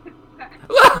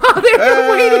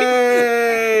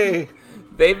 Hey!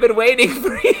 They've been waiting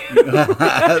for you.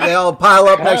 They all pile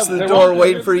up next to the door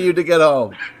waiting for you to get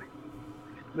home.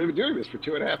 They've been doing this for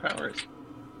 2.5 hours.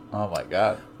 Oh, my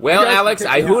God. Well, Alex,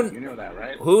 you know that,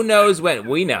 right? Who knows when?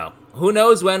 We know. Who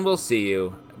knows when we'll see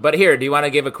you? But here, do you want to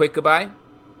give a quick goodbye?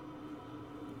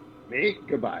 Me?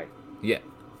 Goodbye. Yeah.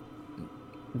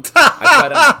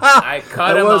 I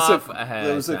cut him off.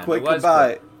 It was a quick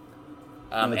goodbye.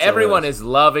 Everyone is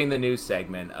loving the new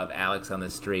segment of Alex on the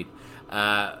Street.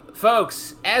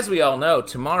 Folks, as we all know,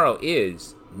 tomorrow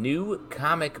is New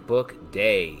Comic Book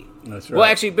Day. That's right. Well,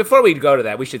 actually, before we go to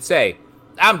that, we should say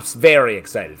I'm very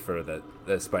excited for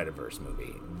the Spider-Verse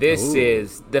movie. This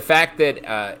is the fact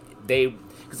that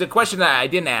because the question that I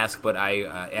didn't ask, but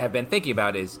I have been thinking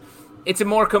about is, it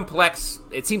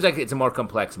seems like it's a more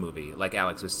complex movie. Like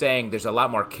Alex was saying, there's a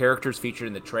lot more characters featured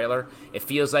in the trailer. It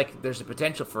feels like there's a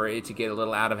potential for it to get a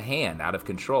little out of hand, out of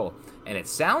control. And it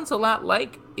sounds a lot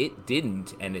like it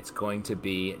didn't, and it's going to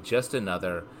be just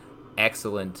another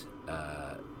excellent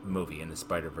movie in the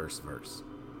Spider-Verse verse.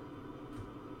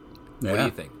 Yeah. What do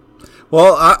you think?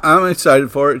 Well, I'm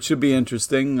excited for it. It should be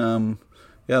interesting.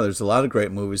 There's a lot of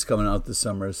great movies coming out this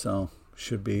summer, so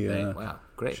should be. Wow,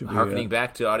 great! Harkening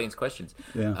back to audience questions.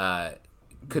 Yeah.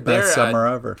 Best summer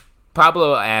ever.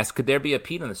 Pablo asked, "Could there be a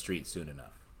Pete on the Street soon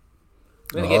enough?"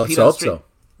 Let's hope so.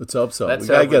 Let's hope so. We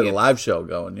gotta get a live show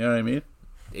going. You know what I mean?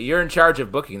 You're in charge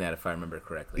of booking that, if I remember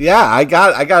correctly. Yeah, I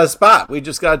got a spot. We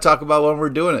just got to talk about when we're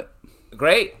doing it.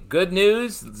 Great. Good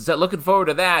news. So looking forward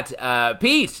to that.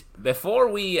 Pete, before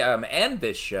we end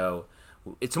this show,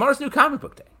 tomorrow's New Comic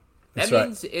Book Day. That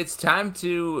means it's time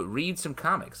to read some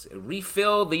comics.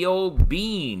 Refill the old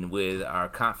bean with our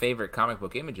favorite comic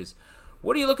book images.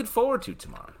 What are you looking forward to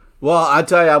tomorrow? Well, I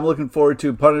tell you, I'm looking forward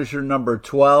to Punisher number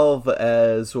 12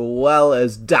 as well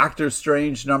as Doctor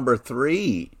Strange number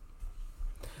 3.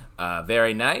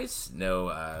 Very nice. No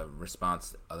other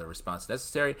response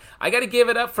necessary. I got to give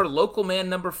it up for Local Man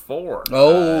number 4.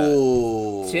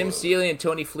 Tim Seeley and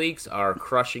Tony Fleeks are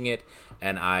crushing it,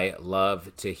 and I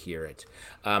love to hear it.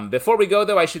 Before we go,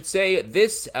 though, I should say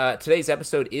today's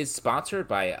episode is sponsored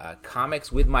by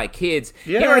Comics with My Kids.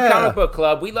 Yeah. Here at Comic Book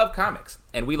Club, we love comics,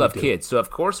 and we love kids. So,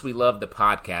 of course, we love the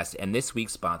podcast, and this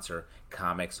week's sponsor,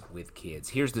 Comics with Kids.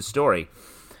 Here's the story.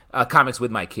 Comics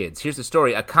with My Kids. Here's the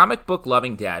story. A comic book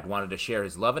loving dad wanted to share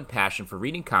his love and passion for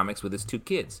reading comics with his 2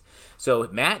 kids. So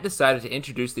Matt decided to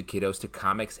introduce the kiddos to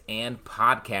comics and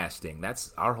podcasting.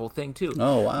 That's our whole thing, too.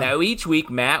 Oh, wow. Now, each week,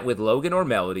 Matt, with Logan or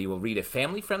Melody, will read a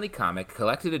family-friendly comic,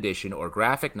 collected edition, or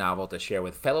graphic novel to share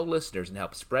with fellow listeners and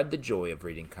help spread the joy of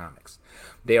reading comics.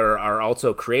 There are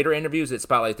also creator interviews that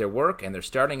spotlight their work, and they're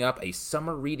starting up a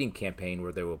summer reading campaign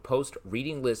where they will post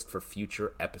reading lists for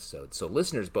future episodes. So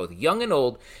listeners, both young and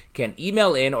old, can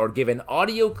email in or give an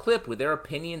audio clip with their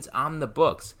opinions on the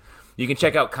books. You can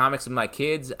check out Comics with My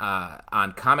Kids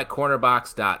on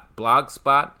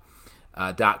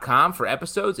comiccornerbox.blogspot.com for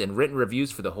episodes and written reviews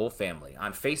for the whole family.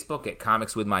 On Facebook at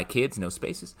Comics with My Kids, no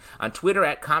spaces. On Twitter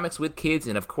at Comics with Kids.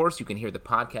 And, of course, you can hear the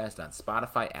podcast on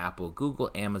Spotify, Apple, Google,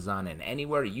 Amazon, and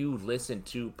anywhere you listen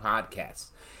to podcasts.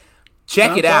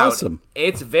 Check it out. Awesome.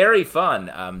 It's very fun.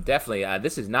 Definitely.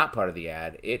 This is not part of the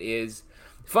ad. It is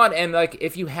fun. And,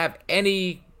 if you have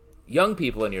any young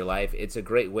people in your life, it's a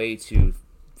great way to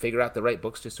figure out the right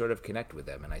books to sort of connect with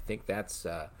them. And I think that's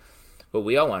what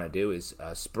we all want to do is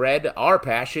spread our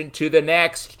passion to the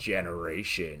next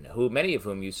generation, many of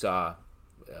whom you saw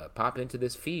pop into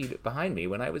this feed behind me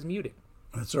when I was muted.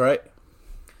 That's right.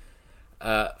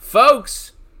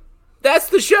 Folks, that's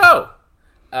the show.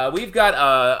 We've got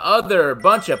other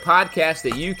bunch of podcasts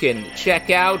that you can check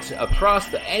out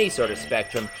across any sort of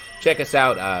spectrum. Check us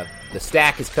out. The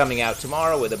Stack is coming out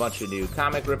tomorrow with a bunch of new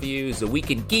comic reviews. The Week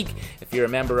in Geek, if you're a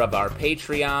member of our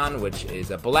Patreon, which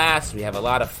is a blast. We have a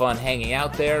lot of fun hanging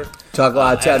out there. Talk a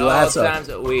lot of Ted Lasso.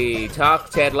 Times we talk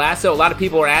Ted Lasso. A lot of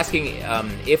people are asking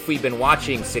if we've been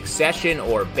watching Succession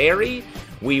or Barry.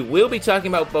 We will be talking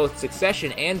about both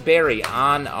Succession and Barry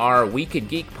on our Week in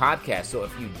Geek podcast. So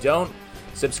if you don't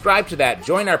subscribe to that,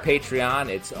 join our Patreon.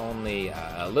 It's only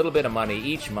a little bit of money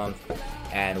each month.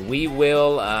 And we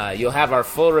will, you'll have our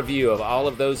full review of all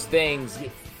of those things.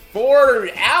 For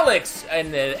Alex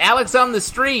and Alex on the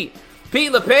Street,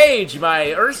 Pete LePage,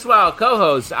 my erstwhile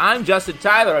co-host, I'm Justin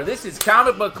Tyler. This is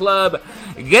Comic Book Club.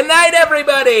 Good night,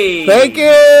 everybody. Thank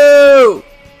you.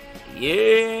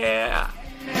 Yeah.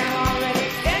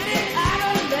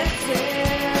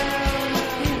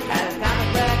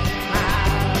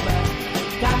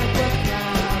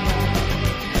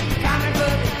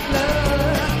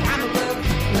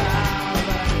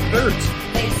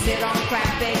 They sit on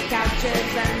crappy couches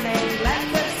and they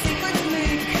let the secrets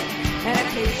leak. And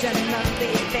occasionally